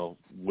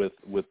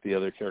 with the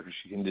other characters.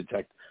 She can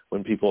detect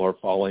when people are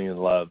falling in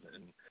love,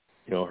 and,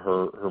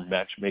 her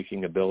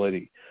matchmaking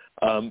ability.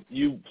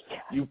 You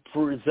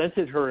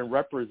presented her and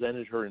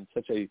represented her in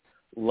such a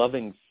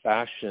loving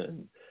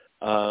fashion.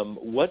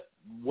 What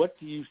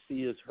do you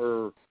see as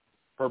her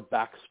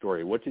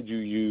backstory? What did you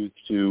use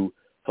to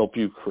help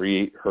you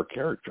create her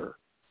character,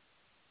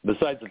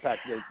 besides the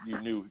fact that you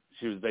knew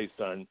she was based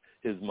on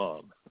his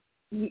mom?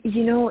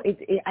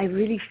 I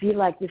really feel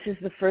like this is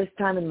the first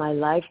time in my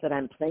life that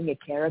I'm playing a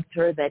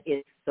character that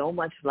is so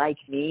much like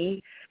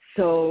me.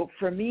 So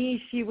for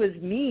me, she was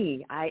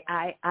me.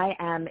 I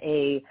am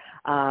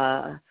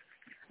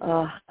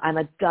I'm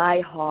a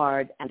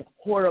diehard and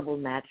horrible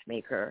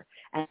matchmaker,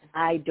 and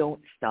I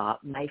don't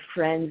stop. My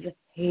friends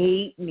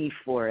hate me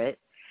for it,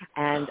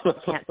 and I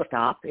can't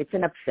stop. It's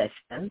an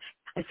obsession.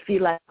 I just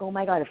feel like, oh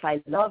my God, if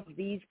I love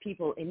these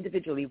people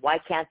individually, why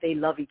can't they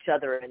love each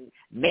other and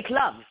make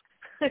love?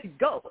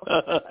 Go.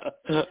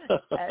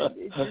 And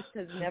it just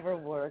has never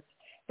worked.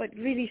 But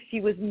really,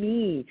 she was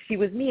me. She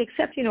was me,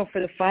 except,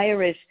 for the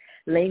Fire-ish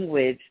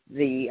language,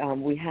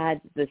 we had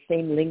the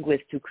same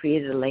linguist who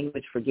created a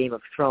language for Game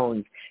of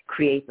Thrones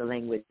create the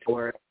language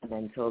for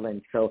Elemental.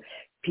 And so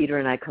Peter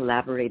and I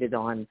collaborated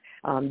on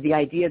the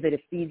idea that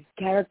if these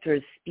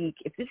characters speak,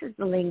 if this is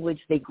the language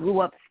they grew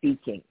up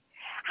speaking,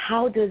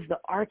 how does the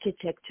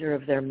architecture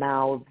of their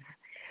mouths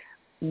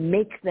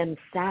make them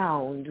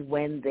sound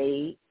when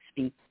they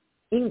speak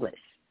English?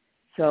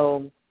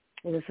 So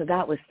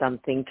that was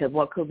something to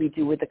what could we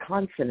do with the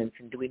consonants,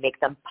 and do we make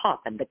them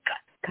pop, and the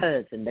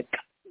cuz and the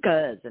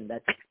cuz and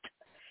the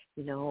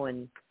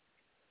and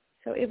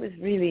so it was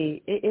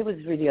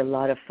really a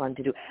lot of fun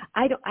to do.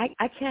 I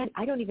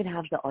don't even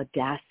have the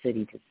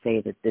audacity to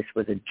say that this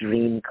was a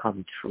dream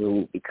come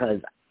true,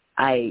 because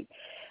I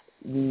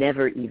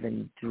never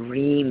even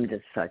dreamed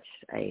of such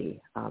an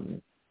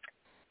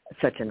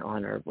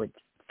honor would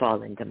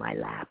fall into my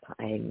lap.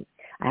 I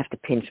have to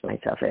pinch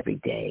myself every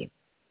day.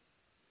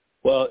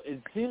 Well,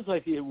 it seems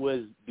like it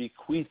was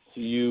bequeathed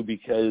to you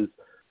because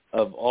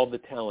of all the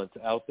talents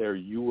out there.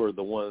 You were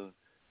the one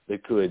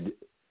that could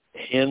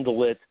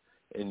handle it,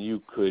 and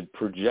you could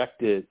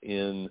project it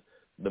in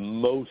the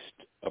most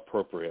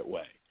appropriate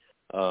way.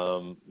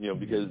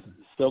 Because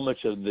so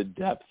much of the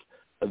depth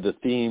of the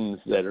themes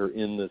that are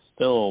in this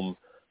film,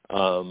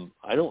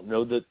 I don't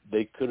know that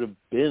they could have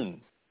been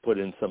put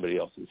in somebody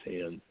else's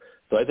hands.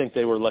 So I think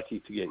they were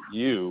lucky to get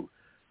you.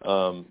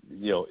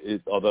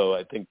 Although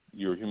I think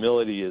your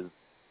humility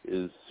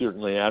is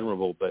certainly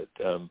admirable, but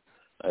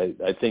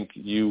I think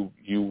you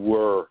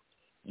were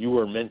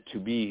meant to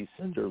be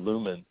Cinder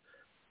Lumen.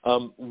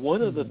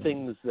 One of the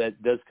things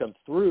that does come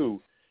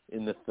through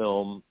in the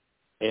film,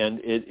 and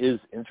it is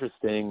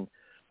interesting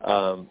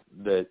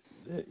that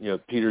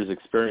Peter's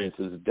experience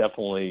is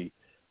definitely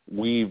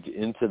weaved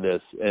into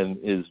this and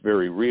is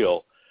very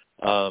real,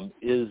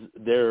 is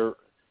the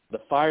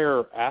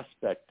fire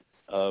aspect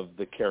of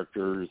the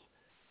characters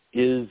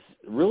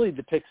really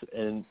depicts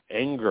an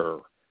anger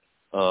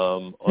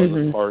on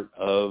the part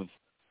of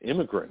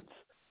immigrants.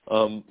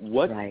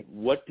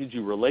 What did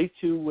you relate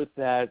to with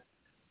that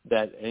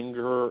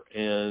anger,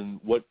 and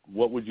what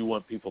would you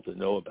want people to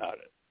know about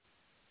it?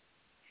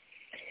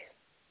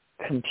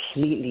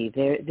 Completely.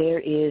 There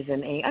is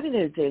an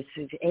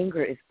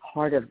anger is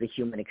part of the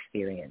human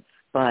experience,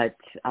 but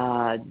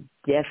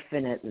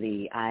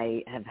definitely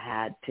I have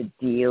had to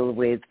deal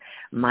with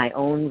my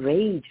own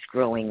rage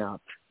growing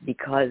up,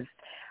 because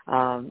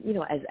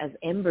as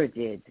Ember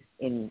did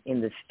in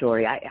the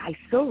story, I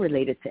so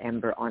related to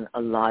Ember on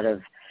a lot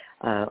of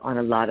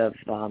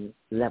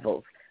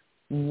levels.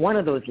 One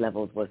of those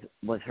levels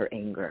was her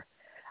anger.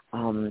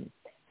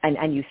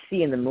 And you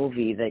see in the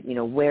movie that,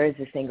 where is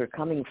this anger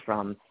coming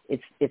from?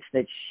 It's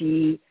that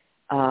she,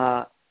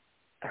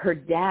 her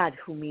dad,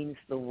 who means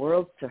the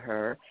world to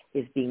her,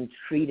 is being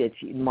treated,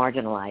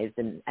 marginalized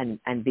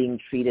and being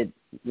treated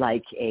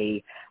like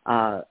a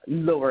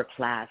lower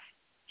class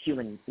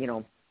human,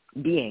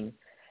 being.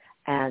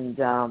 And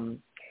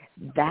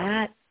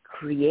that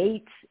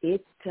creates,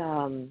 it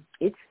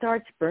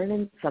starts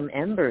burning some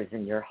embers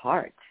in your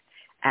heart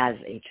as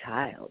a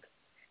child.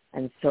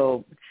 And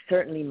so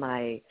certainly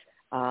my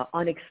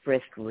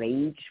unexpressed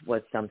rage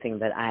was something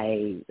that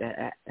I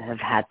have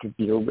had to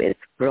deal with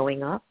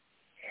growing up.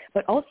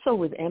 But also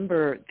with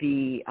Ember,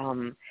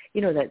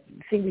 that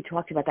thing we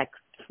talked about, that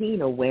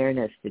keen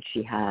awareness that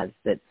she has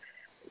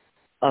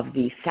of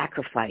the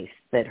sacrifice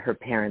that her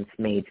parents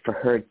made for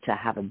her to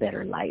have a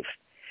better life.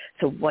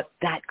 So what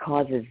that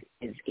causes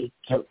is a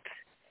guilt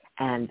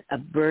and a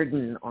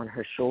burden on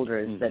her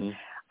shoulders that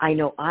I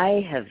know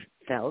I have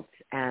felt,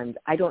 and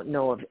I don't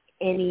know of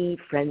any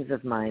friends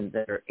of mine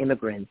that are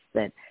immigrants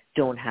that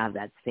don't have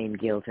that same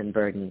guilt and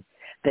burden,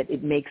 that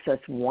it makes us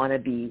want to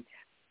be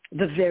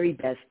the very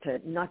best,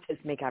 to not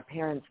just make our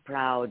parents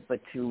proud,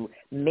 but to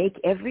make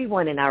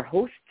everyone in our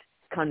host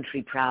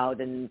country proud.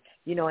 And,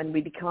 and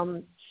we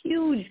become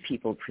huge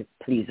people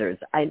pleasers.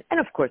 And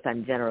of course,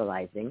 I'm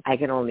generalizing. I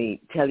can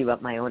only tell you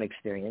about my own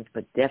experience,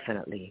 but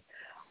definitely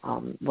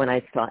when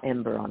I saw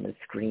Ember on the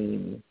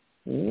screen,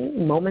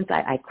 moments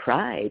I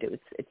cried.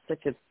 It's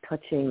such a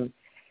touching,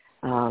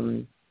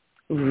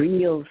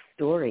 real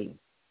story,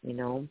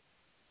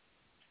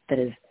 that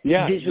is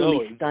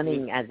visually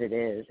stunning as it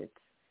is.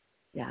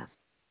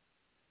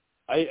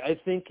 I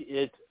think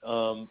it,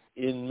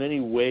 in many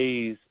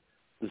ways,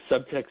 the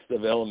subtext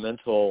of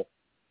Elemental,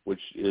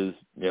 which is,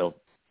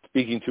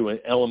 speaking to an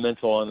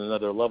elemental on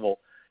another level,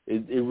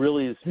 it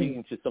really is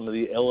speaking to some of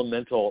the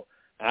elemental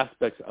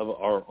aspects of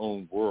our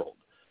own world.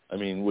 I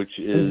mean, which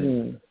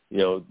is,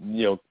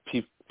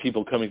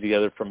 people coming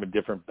together from a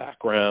different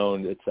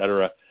background, et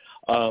cetera.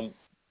 And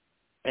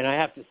I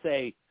have to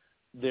say,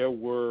 there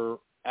were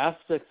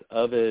aspects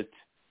of it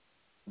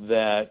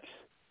that,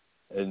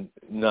 and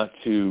not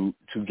to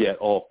get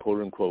all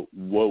quote unquote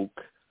woke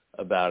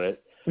about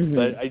it,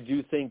 but I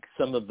do think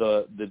some of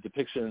the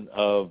depiction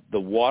of the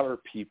water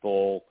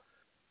people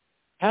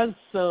has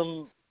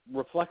some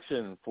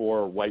reflection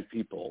for white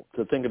people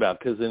to think about,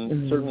 because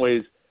in certain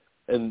ways,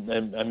 and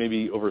I may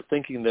be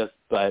overthinking this,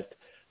 but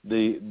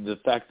the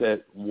fact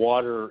that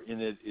water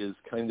in it is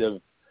kind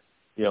of,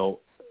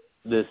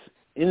 this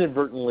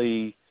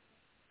inadvertently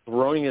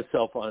throwing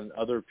itself on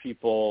other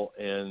people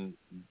and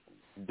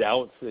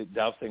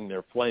dousing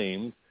their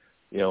flames,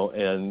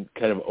 and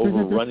kind of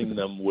overrunning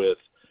them with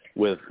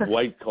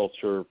white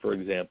culture, for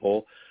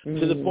example,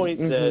 to the point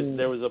that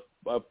there was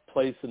a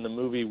place in the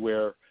movie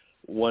where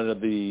one of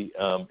the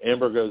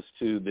Amber goes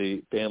to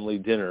the family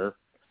dinner,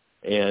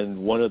 and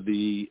one of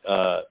the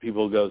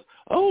people goes,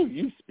 "Oh,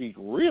 you speak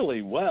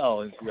really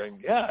well," and she's going,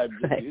 "Yeah, I'm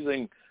just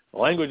using the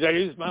language I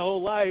used my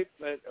whole life,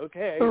 but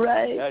okay,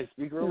 yeah, I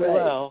speak really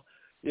well,"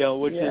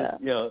 which is,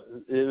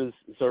 it was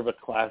sort of a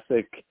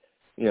classic,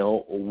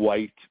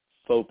 white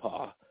faux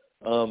pas.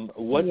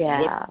 What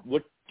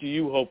do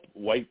you hope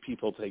white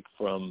people take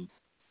from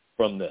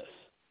this?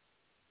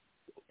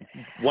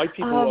 White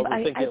people who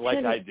overthink it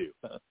like I do.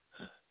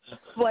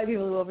 White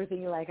people who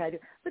overthink it like I do.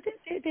 But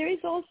there is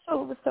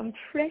also some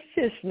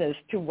preciousness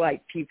to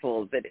white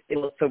people that it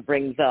also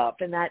brings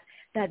up, and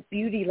that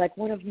beauty. Like,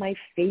 one of my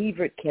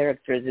favorite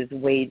characters is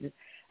Wade.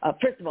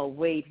 First of all,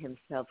 Wade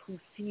himself, who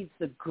sees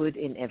the good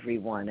in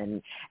everyone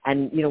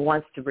and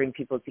wants to bring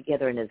people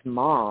together, and his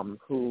mom,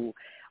 who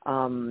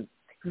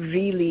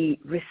really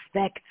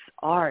respects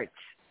art,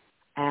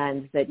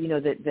 and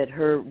that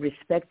her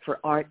respect for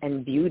art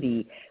and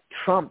beauty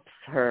trumps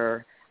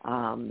her,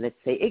 let's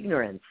say,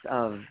 ignorance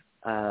of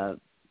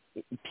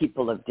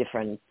people of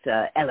different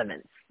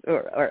elements,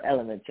 or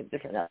elements of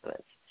different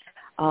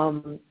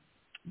elements.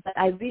 But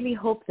I really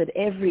hope that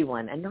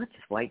everyone, and not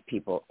just white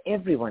people,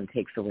 everyone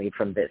takes away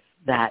from this,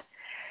 that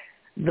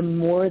the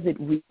more that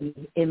we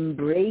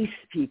embrace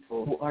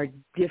people who are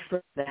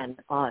different than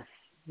us,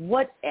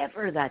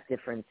 whatever that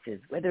difference is,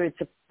 whether it's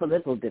a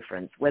political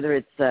difference, whether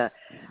it's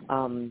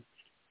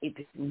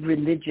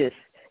religious,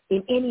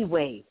 in any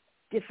way,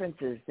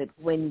 differences, that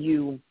when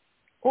you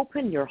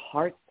open your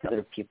heart to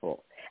other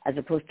people, as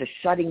opposed to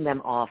shutting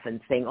them off and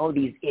saying, "Oh,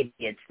 these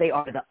idiots, they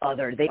are the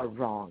other, they are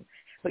wrong,"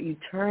 but you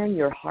turn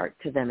your heart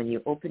to them, and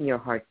you open your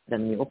heart to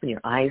them, and you open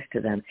your eyes to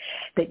them,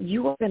 that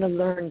you are going to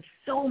learn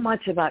so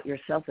much about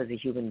yourself as a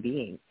human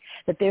being,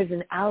 that there's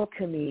an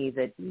alchemy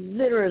that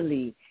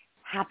literally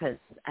happens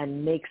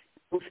and makes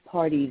both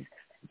parties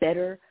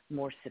better,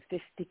 more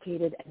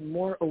sophisticated, and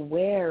more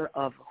aware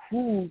of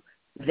who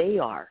they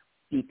are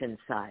deep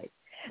inside.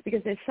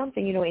 Because there's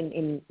something,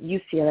 in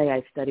UCLA,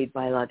 I studied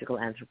biological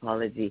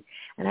anthropology,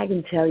 and I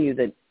can tell you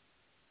that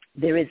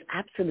there is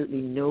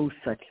absolutely no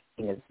such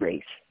thing as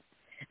race.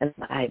 And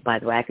by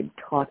the way, I could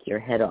talk your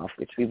head off,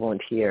 which we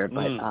won't hear,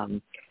 but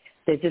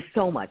there's just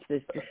so much.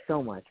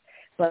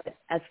 But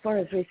as far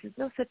as race, there's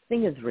no such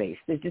thing as race.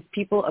 There's just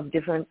people of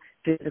different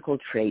physical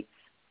traits,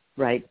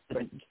 right,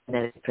 different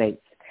genetic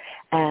traits.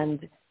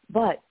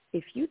 But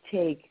if you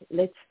take,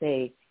 let's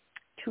say,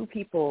 two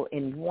people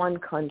in one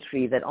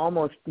country that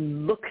almost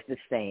look the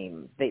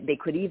same, they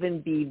could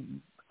even be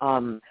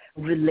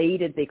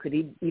related, they could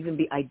even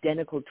be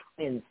identical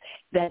twins,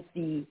 that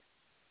the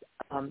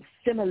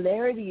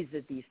similarities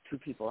that these two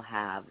people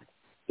have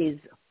is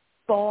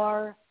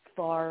far,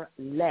 far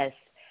less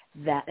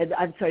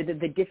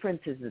the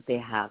differences that they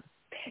have.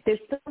 They're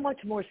so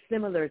much more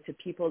similar to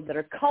people that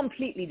are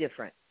completely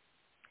different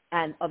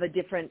and of a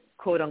different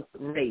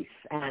quote-unquote race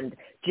and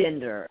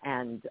gender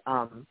and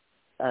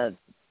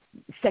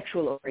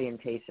sexual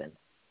orientation.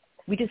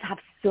 We just have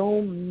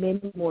so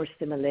many more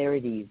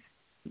similarities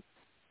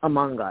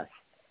among us.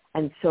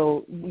 And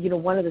so,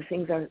 one of the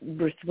things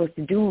we're supposed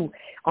to do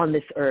on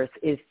this earth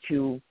is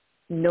to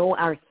know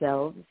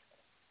ourselves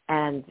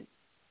and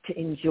to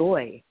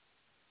enjoy.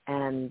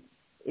 And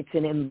it's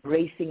in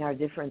embracing our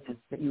differences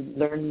that you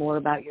learn more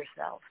about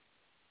yourself.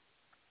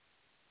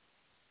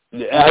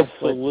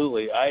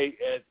 Absolutely.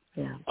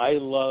 I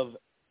love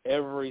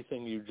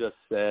everything you just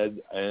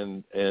said,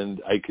 and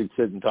I could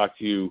sit and talk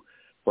to you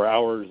for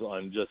hours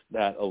on just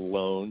that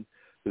alone,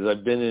 because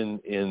I've been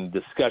in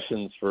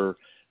discussions for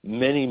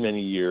many,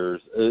 many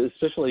years,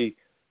 especially,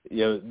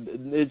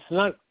 it's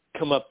not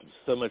come up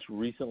so much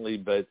recently,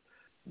 but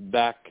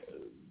back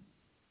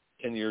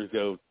 10 years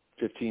ago,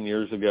 15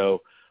 years ago,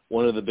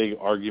 one of the big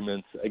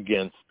arguments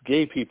against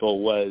gay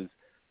people was,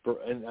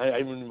 and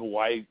I don't know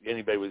why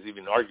anybody was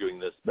even arguing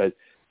this, but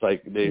it's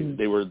like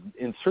they were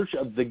in search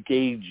of the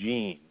gay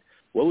gene.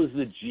 What was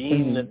the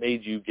gene that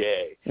made you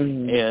gay?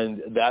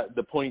 And that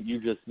the point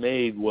you just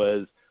made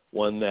was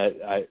one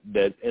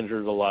that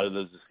entered a lot of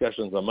those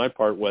discussions on my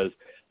part, was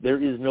there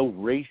is no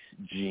race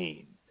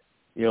gene.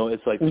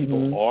 It's like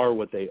people are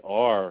what they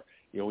are.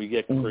 We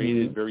get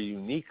created very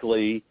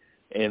uniquely,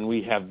 and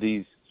we have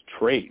these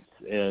traits.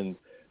 And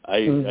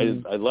I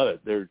love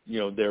it.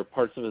 There are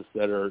parts of us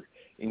that are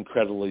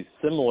incredibly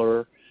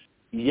similar,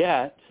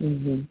 yet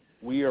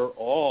we are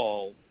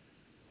all,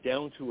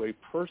 down to a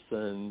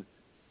person,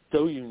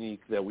 so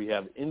unique that we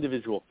have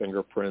individual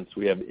fingerprints,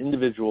 we have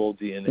individual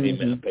DNA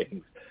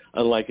mappings,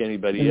 unlike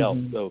anybody else.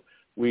 So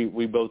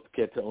we both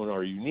get to own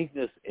our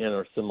uniqueness and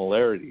our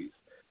similarities.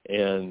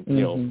 And,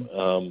 you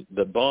know,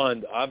 the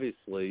bond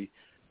obviously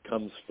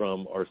comes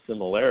from our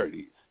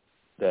similarities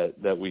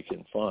that we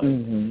can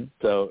find.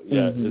 So,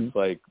 yeah, it's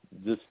like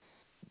just,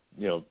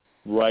 you know,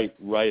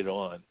 right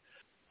on.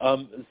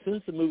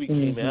 Since the movie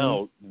came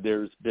out,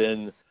 there's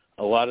been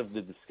a lot of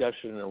the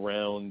discussion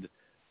around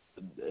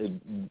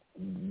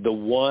the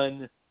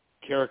one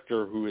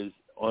character who is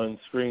on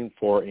screen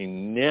for a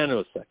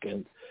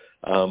nanosecond,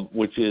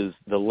 which is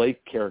the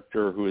Lake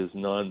character who is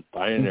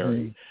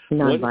non-binary.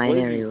 Non-binary, what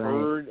have you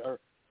heard,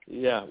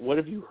 what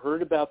have you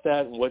heard about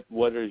that, and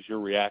what is your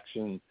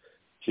reaction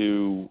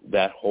to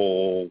that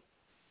whole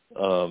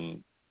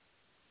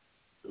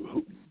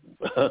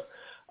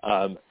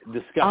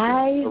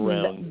discussion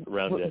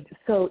around it?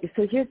 So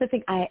here's the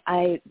thing.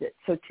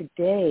 So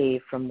today,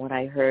 from what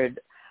I heard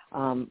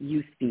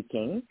you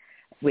speaking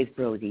with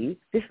Brody,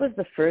 this was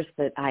the first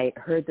that I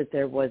heard that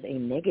there was a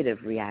negative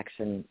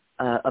reaction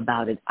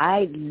about it.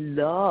 I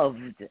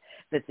loved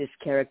that this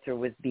character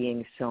was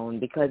being shown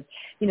because,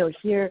 you know,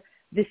 here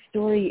this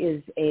story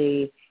is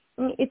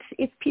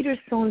it's Peter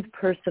Sohn's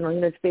personal, you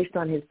know, it's based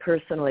on his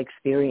personal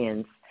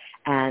experience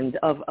and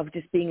of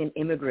just being an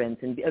immigrant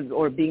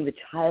or being the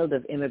child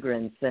of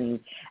immigrants and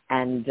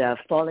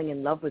falling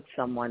in love with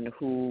someone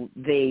who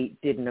they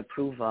didn't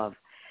approve of.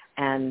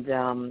 And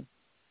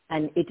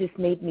it just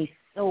made me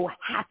so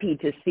happy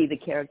to see the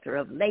character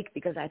of Lake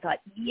because I thought,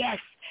 yes,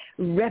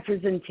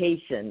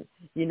 representation,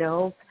 you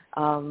know.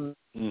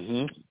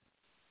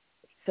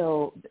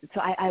 So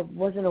I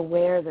wasn't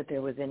aware that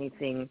there was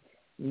anything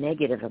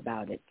negative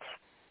about it,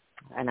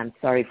 and I'm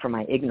sorry for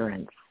my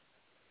ignorance.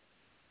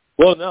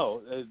 Well,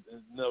 no,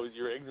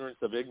 your ignorance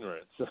of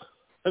ignorance.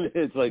 I mean,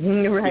 it's like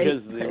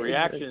because the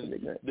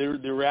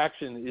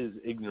reaction is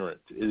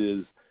ignorant. It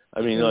is.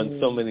 I mean, on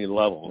so many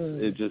levels.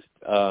 It just,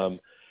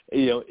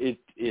 you know,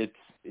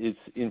 it's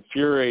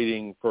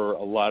infuriating for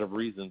a lot of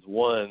reasons.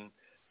 One,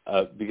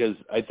 because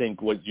I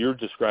think what you're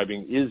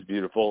describing is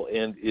beautiful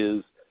and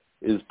is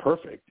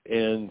perfect.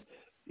 And,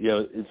 you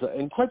know,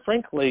 and quite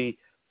frankly,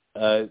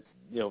 you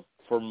know,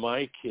 for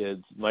my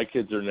kids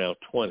are now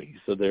 20,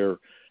 so they're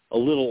a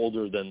little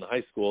older than the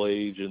high school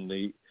age and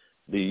the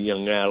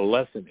young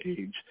adolescent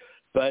age.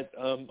 But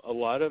a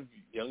lot of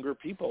younger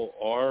people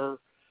are,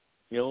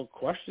 you know,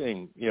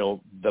 questioning, you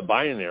know, the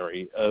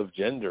binary of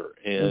gender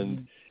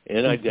and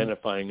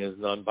identifying as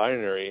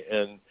non-binary.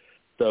 And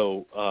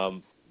so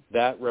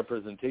that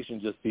representation,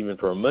 just even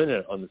for a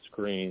minute on the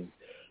screen,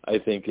 I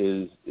think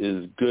is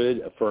good,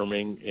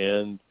 affirming,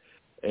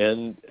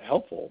 and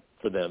helpful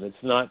for them. It's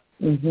not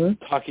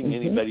talking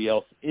anybody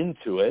else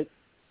into it.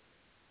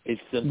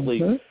 It's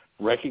simply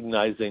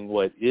recognizing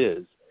what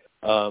is.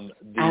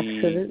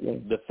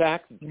 Absolutely. The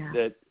fact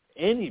that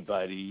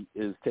anybody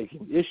is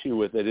taking issue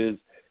with it is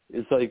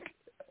like,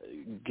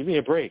 give me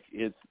a break.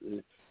 It's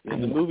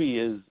the movie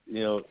is,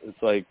 you know,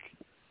 it's like,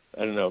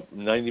 I don't know,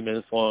 90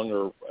 minutes long,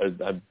 or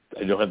I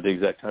don't have the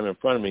exact time in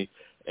front of me,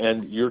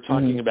 and you're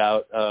talking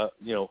about,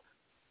 you know,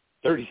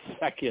 30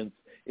 seconds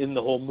in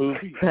the whole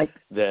movie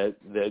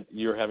that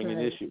you're having an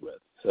issue with.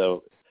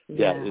 So,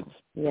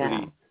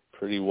 it's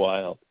pretty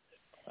wild.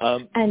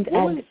 And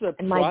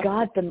my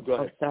God,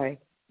 go sorry.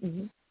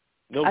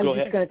 No, I go was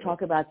ahead. just going to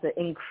talk about the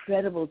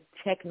incredible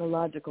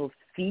technological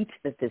feat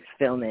that this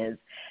film is,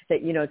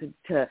 that, you know,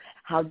 to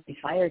how these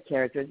fire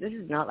characters, this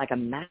is not like a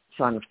match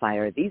on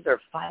fire. These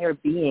are fire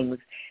beings.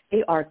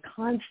 They are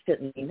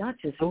constantly not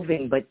just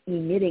moving, but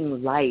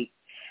emitting light.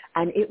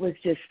 And it was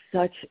just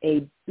such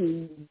a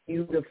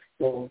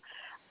beautiful,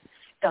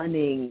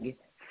 stunning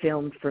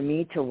film for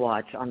me to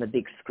watch on the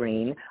big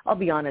screen. I'll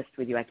be honest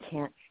with you, I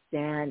can't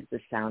stand the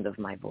sound of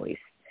my voice.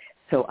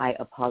 So I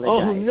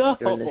apologize to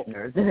your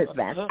listeners in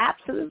advance.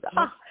 Absolutely.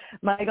 Oh,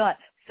 my God.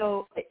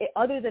 So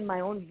other than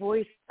my own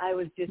voice, I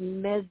was just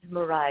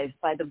mesmerized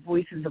by the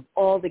voices of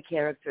all the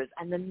characters.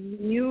 And the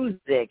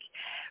music,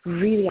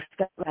 really, I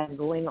felt like I'm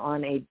going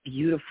on a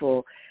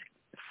beautiful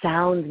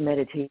sound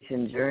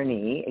meditation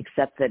journey,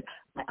 except that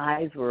my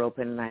eyes were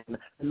open and I'm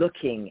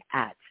looking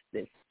at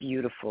this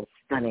beautiful,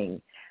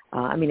 stunning.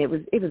 I mean, it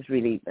was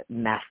really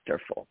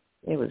masterful.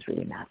 It was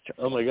really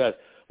masterful. Oh, my God.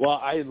 Well,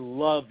 I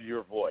love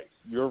your voice.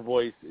 Your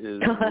voice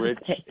is rich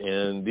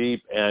and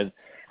deep. And,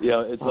 you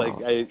know, it's like,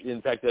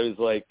 in fact, I was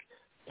like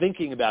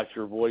thinking about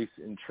your voice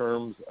in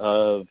terms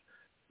of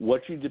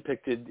what you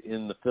depicted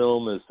in the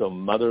film is so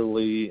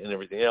motherly and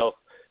everything else.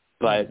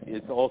 But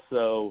it's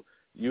also,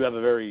 you have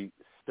a very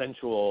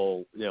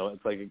sensual, you know,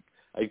 it's like,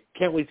 I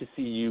can't wait to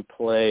see you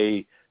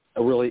play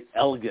a really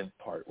elegant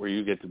part where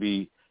you get to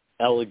be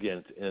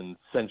elegant and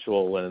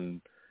sensual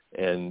and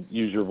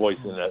use your voice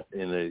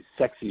in a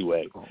sexy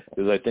way,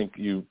 because I think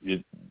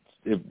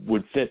it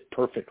would fit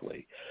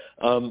perfectly.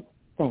 Thank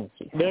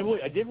you.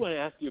 But I did want to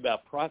ask you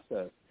about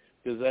process,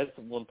 because that's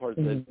one part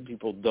that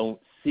people don't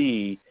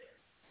see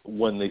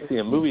when they see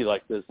a movie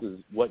like this, is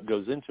what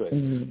goes into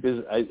it.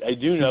 Because I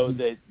do know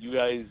that you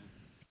guys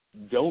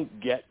don't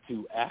get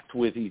to act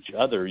with each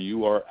other.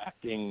 You are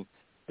acting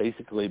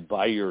basically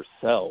by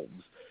yourselves.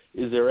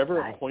 Is there ever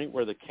a point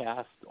where the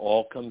cast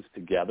all comes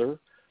together,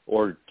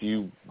 or do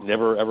you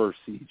never, ever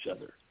see each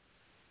other?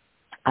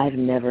 I've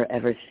never,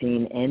 ever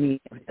seen any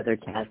of the other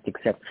cast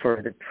except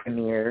for the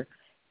premiere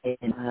in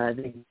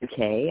the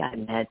UK. I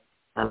met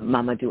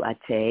Mamadou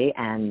Ate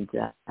and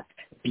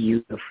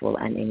beautiful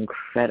and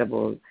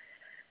incredible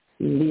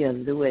Leah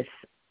Lewis.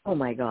 Oh,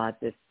 my God,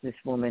 this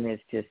woman is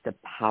just a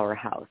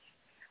powerhouse,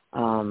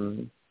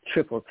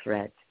 triple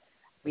threat.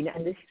 I mean,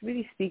 and this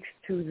really speaks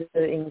to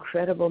the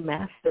incredible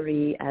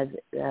mastery as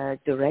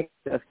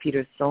director of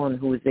Peter Sohn,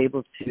 who was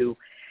able to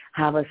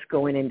have us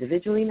go in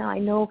individually. Now, I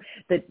know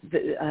that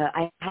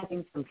I have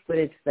seen some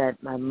footage that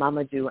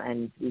Mamadou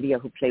and Leah,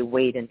 who play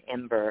Wade and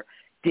Ember,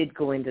 did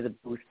go into the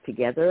booth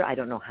together. I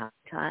don't know how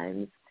many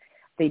times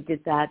they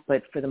did that,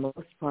 but for the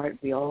most part,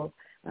 we all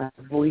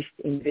voiced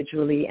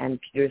individually, and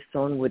Peter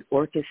Sohn would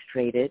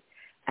orchestrate it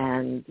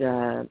and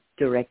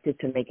direct it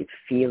to make it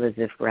feel as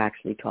if we're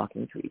actually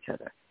talking to each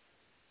other.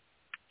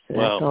 So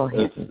wow,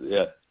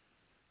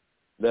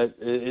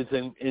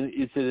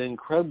 it's an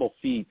incredible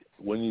feat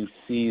when you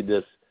see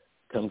this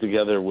come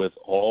together with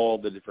all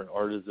the different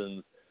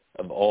artisans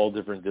of all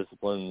different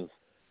disciplines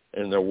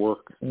and their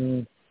work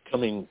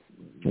coming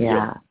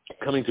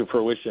to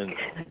fruition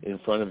in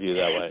front of you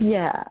that way.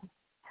 Yeah.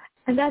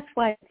 And that's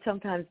why it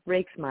sometimes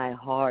breaks my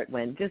heart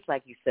when, just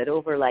like you said,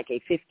 over like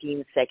a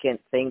 15-second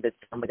thing that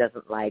someone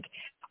doesn't like,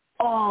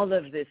 all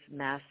of this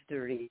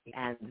mastery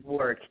and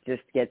work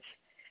just gets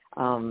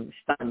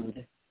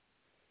stunned,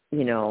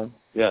 you know.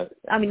 Yeah.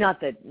 I mean,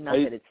 not that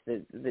it's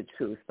the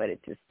truth, but it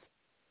just,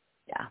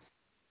 yeah.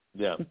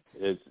 Yeah,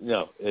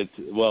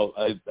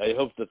 I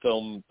hope the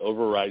film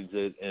overrides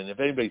it, and if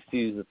anybody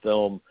sees the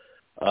film,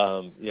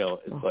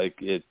 it's like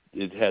it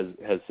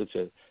has such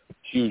a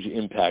huge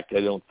impact.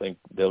 I don't think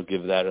they'll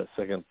give that a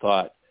second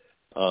thought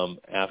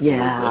afterwards.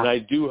 Yeah. And I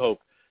do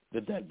hope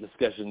that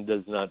discussion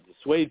does not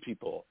dissuade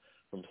people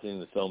from seeing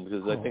the film,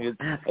 because I think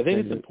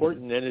it's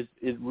important, and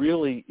it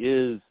really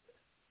is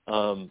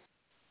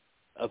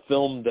a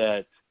film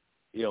that,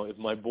 if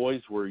my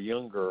boys were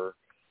younger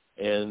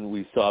and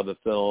we saw the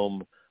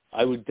film,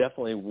 I would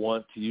definitely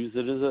want to use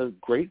it as a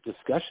great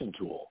discussion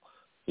tool,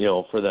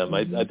 for them.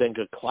 Mm-hmm. I think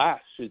a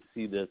class should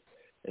see this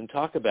and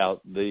talk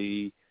about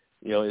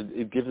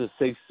it gives a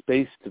safe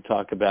space to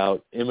talk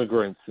about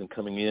immigrants and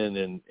coming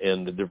in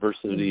and the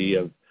diversity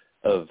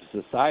of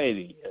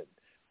society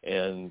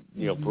and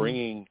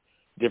bringing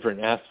different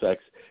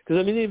aspects. Because,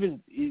 I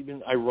mean,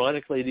 even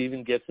ironically, it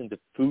even gets into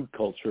food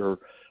culture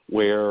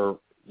where,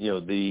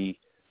 the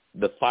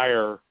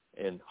fire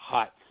and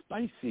hot,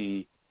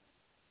 spicy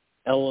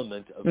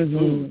element of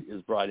food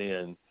is brought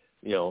in,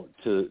 to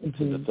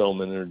the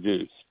film and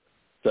introduced.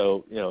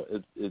 So,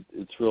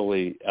 it's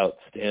really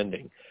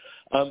outstanding.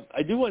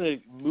 I do want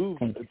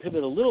to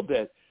pivot a little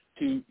bit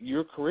to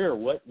your career.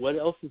 What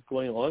else is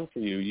going on for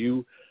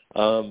you?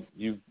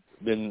 You've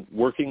been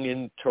working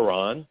in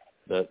Tehran,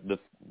 the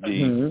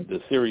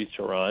series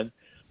Tehran,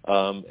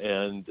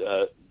 and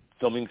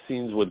filming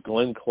scenes with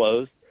Glenn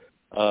Close.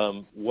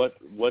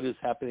 What is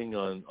happening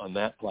on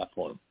that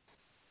platform?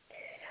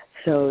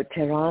 So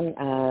Tehran,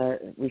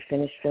 we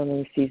finished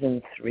filming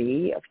season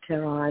 3 of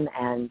Tehran,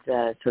 and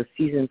so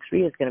season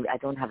 3 is going to be, I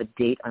don't have a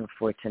date,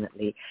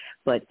 unfortunately,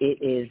 but it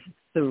is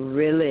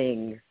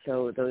thrilling.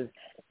 So those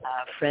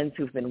friends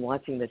who've been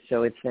watching the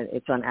show,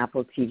 it's on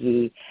Apple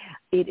TV.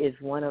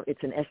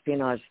 It's an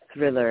espionage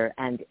thriller,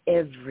 and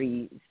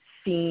every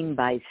scene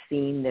by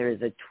scene there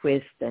is a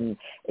twist, and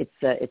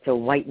it's a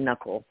white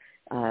knuckle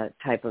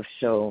type of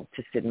show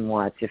to sit and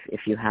watch.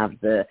 If you have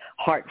the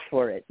heart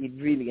for it, you'd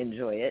really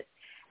enjoy it.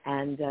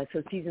 And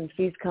so season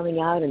 3 is coming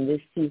out, and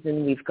this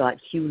season we've got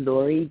Hugh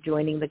Laurie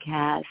joining the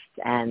cast,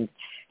 and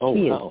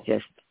he is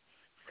just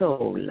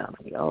so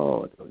lovely.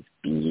 Oh, those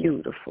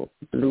beautiful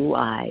blue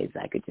eyes.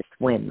 I could just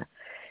swim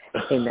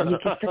in them. He's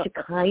just such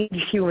a kind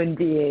human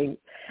being.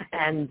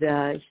 And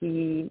the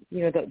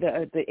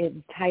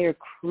entire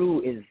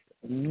crew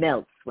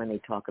melts when they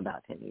talk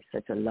about him. He's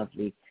such a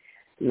lovely,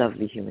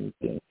 lovely human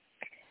being.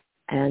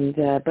 And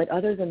but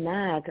other than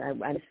that,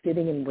 I'm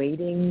sitting and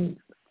waiting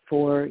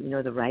for,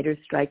 the writer's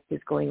strike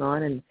is going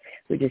on, and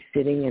we're just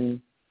sitting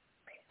and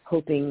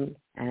hoping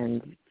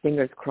and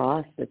fingers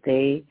crossed that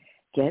they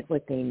get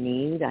what they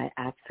need. I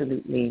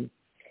absolutely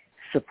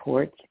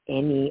support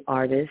any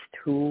artist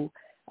who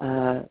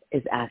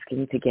is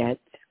asking to get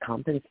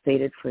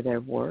compensated for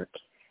their work,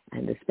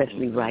 and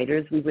especially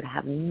writers. We would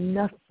have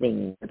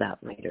nothing without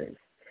writers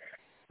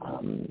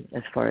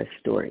as far as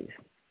stories.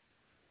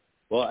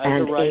 Well,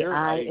 as a writer,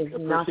 AI I is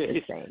not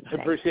the same.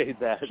 appreciate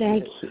that.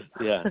 Thank you.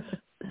 Yeah.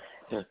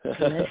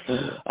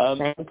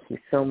 Thank you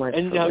so much.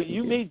 And now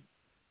you made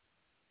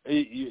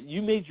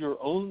your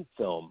own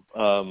film.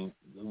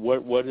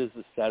 What is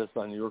the status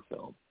on your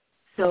film?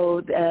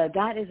 So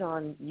that is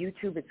on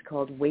YouTube. It's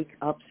called Wake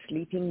Up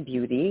Sleeping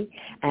Beauty,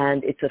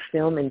 and it's a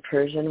film in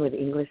Persian with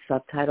English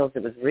subtitles.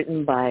 It was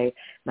written by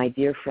my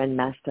dear friend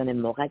Mastan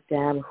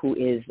Mogaddam, who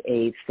is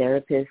a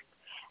therapist,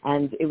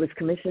 and it was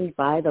commissioned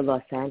by the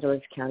Los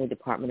Angeles County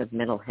Department of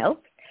Mental Health.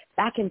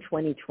 Back in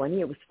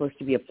 2020, it was supposed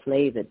to be a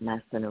play that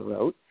Mastan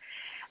wrote.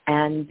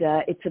 And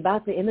it's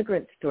about the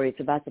immigrant story. It's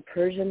about the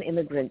Persian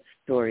immigrant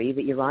story,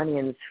 the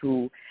Iranians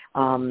who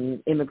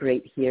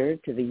immigrate here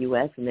to the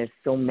U.S., and there's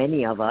so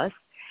many of us.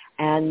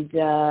 And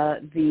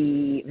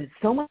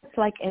so much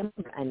like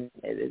Ember, and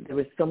there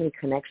were so many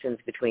connections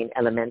between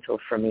Elemental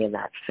for me in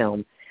that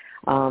film,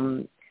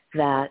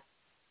 that,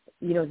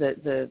 you know,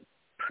 the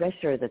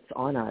pressure that's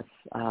on us,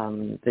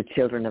 the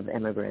children of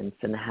immigrants,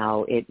 and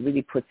how it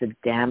really puts a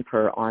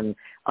damper on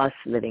us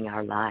living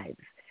our lives,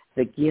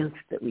 the guilt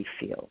that we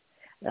feel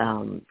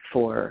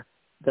for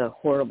the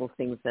horrible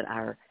things that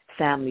our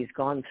family's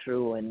gone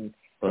through, and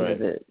right.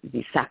 the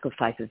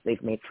sacrifices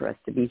they've made for us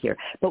to be here.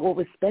 But what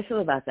was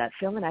special about that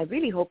film, and I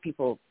really hope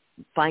people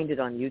find it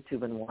on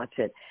YouTube and watch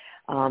it,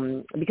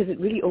 because it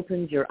really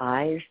opens your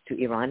eyes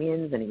to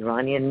Iranians and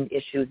Iranian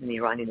issues and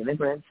Iranian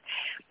immigrants.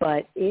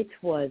 But it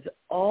was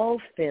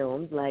all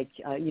filmed like,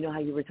 you know how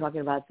you were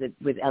talking about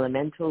with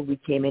Elemental, we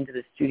came into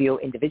the studio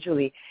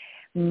individually.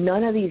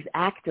 None of these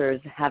actors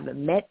have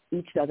met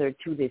each other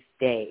to this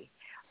day.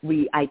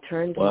 I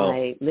turned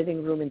my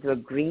living room into a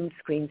green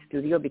screen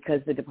studio because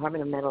the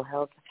Department of Mental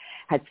Health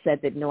had said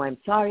that, no, I'm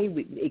sorry,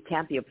 it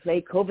can't be a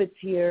play, COVID's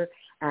here.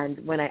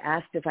 And when I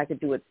asked if I could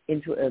do it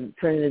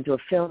turn it into a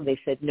film, they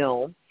said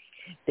no.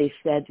 They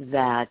said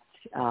that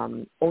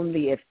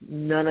only if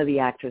none of the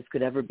actors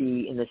could ever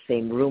be in the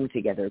same room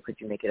together could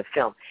you make it a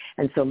film.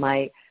 And so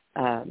my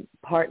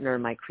partner,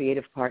 my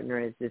creative partner,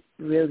 is this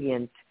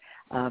brilliant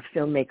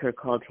filmmaker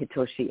called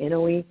Hitoshi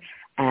Inoue.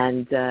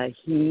 And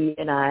he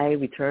and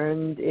we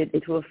turned it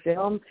into a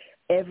film.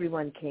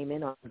 Everyone came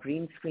in on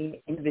green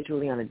screen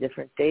individually on a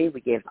different day. We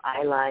gave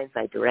eye lines.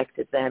 I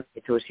directed them.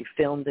 Hitoshi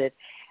filmed it.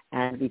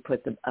 And we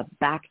put a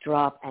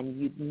backdrop.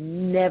 And you'd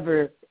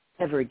never,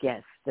 ever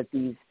guess that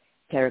these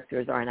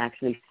characters aren't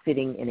actually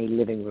sitting in a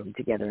living room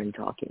together and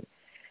talking.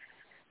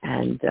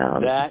 And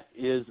that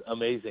is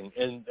amazing.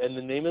 And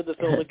the name of the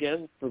film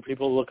again, for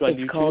people to look on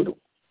YouTube?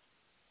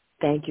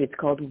 Thank you. It's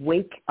called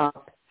Wake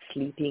Up,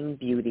 Sleeping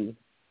Beauty.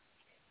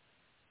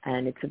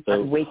 And it's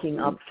about waking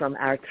up from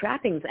our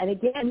trappings. And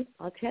again,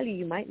 I'll tell you,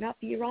 you might not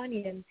be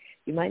Iranian.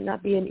 You might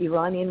not be an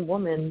Iranian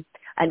woman.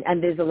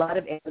 And there's a lot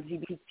of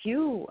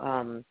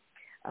LGBTQ,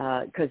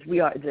 because we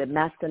are the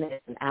masculine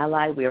and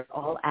ally. We are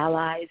all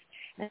allies.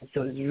 And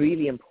so it's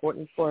really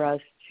important for us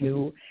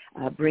to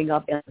bring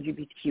up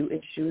LGBTQ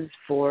issues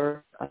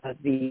for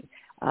the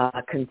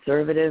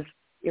conservative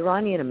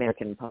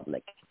Iranian-American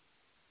public,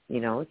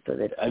 you know, so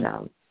that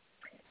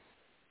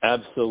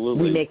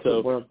absolutely. we make the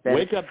world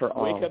better for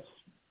all.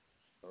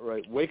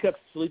 Wake Up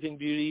Sleeping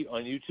Beauty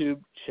on YouTube.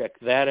 Check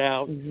that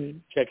out. Mm-hmm.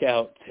 Check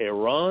out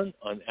Tehran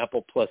on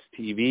Apple Plus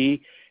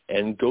TV,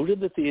 and go to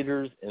the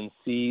theaters and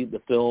see the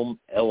film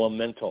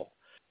Elemental.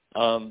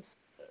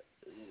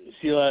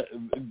 Shila,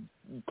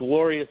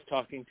 glorious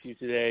talking to you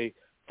today.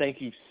 Thank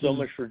you so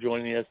much for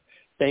joining us.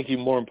 Thank you,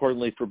 more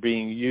importantly, for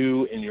being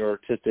you and your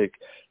artistic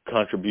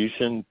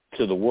contribution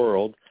to the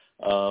world.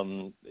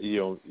 You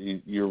know,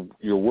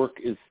 your work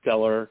is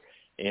stellar,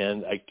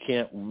 and I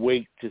can't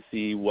wait to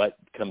see what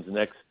comes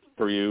next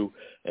for you.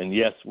 And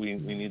yes, we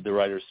need the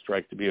writer's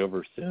strike to be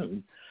over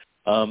soon.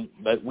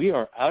 But we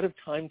are out of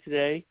time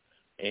today,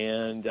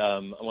 and I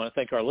want to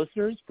thank our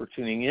listeners for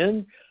tuning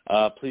in.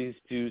 Please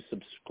do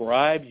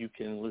subscribe. You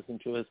can listen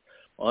to us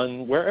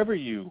on wherever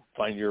you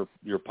find your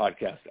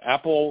podcast,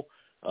 Apple,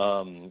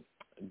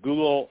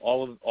 Google,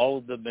 all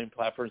of the main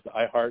platforms,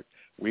 iHeart.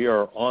 We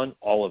are on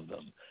all of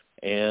them.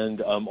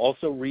 And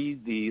also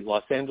read the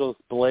Los Angeles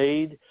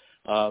Blade.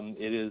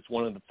 It is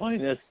one of the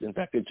finest. In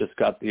fact, it just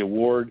got the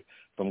award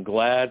from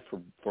GLAAD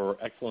for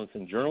excellence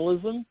in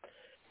journalism.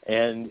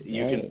 And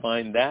you can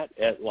find that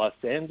at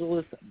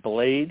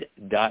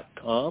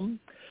losangelesblade.com.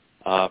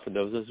 For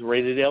those of us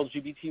rated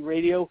LGBT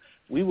radio,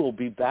 we will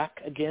be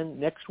back again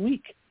next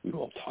week. We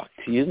will talk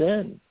to you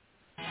then.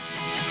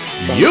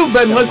 You've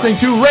been listening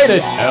to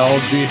Rated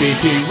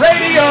LGBT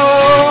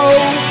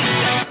Radio.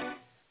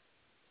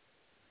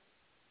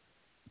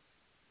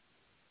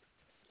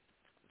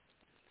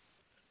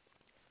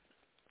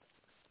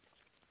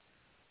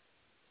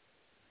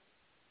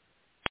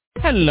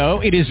 Hello,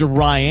 it is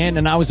Ryan,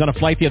 and I was on a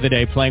flight the other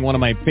day playing one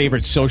of my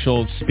favorite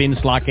social spin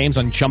slot games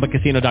on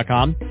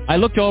ChumbaCasino.com. I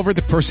looked over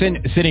the person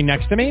sitting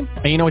next to me,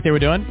 and you know what they were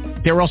doing?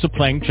 They were also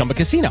playing Chumba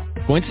Casino.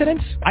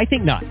 Coincidence? I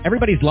think not.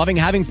 Everybody's loving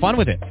having fun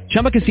with it.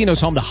 Chumba Casino is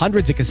home to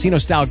hundreds of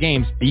casino-style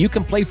games that you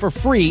can play for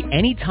free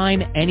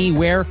anytime,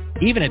 anywhere,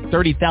 even at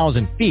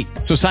 30,000 feet.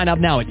 So sign up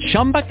now at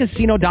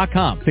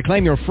ChumbaCasino.com to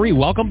claim your free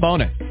welcome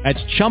bonus. That's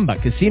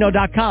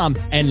ChumbaCasino.com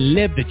and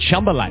live the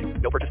Chumba life.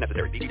 No purchase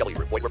necessary. VGW.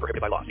 Void where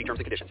prohibited by law. See terms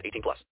and conditions. 18+.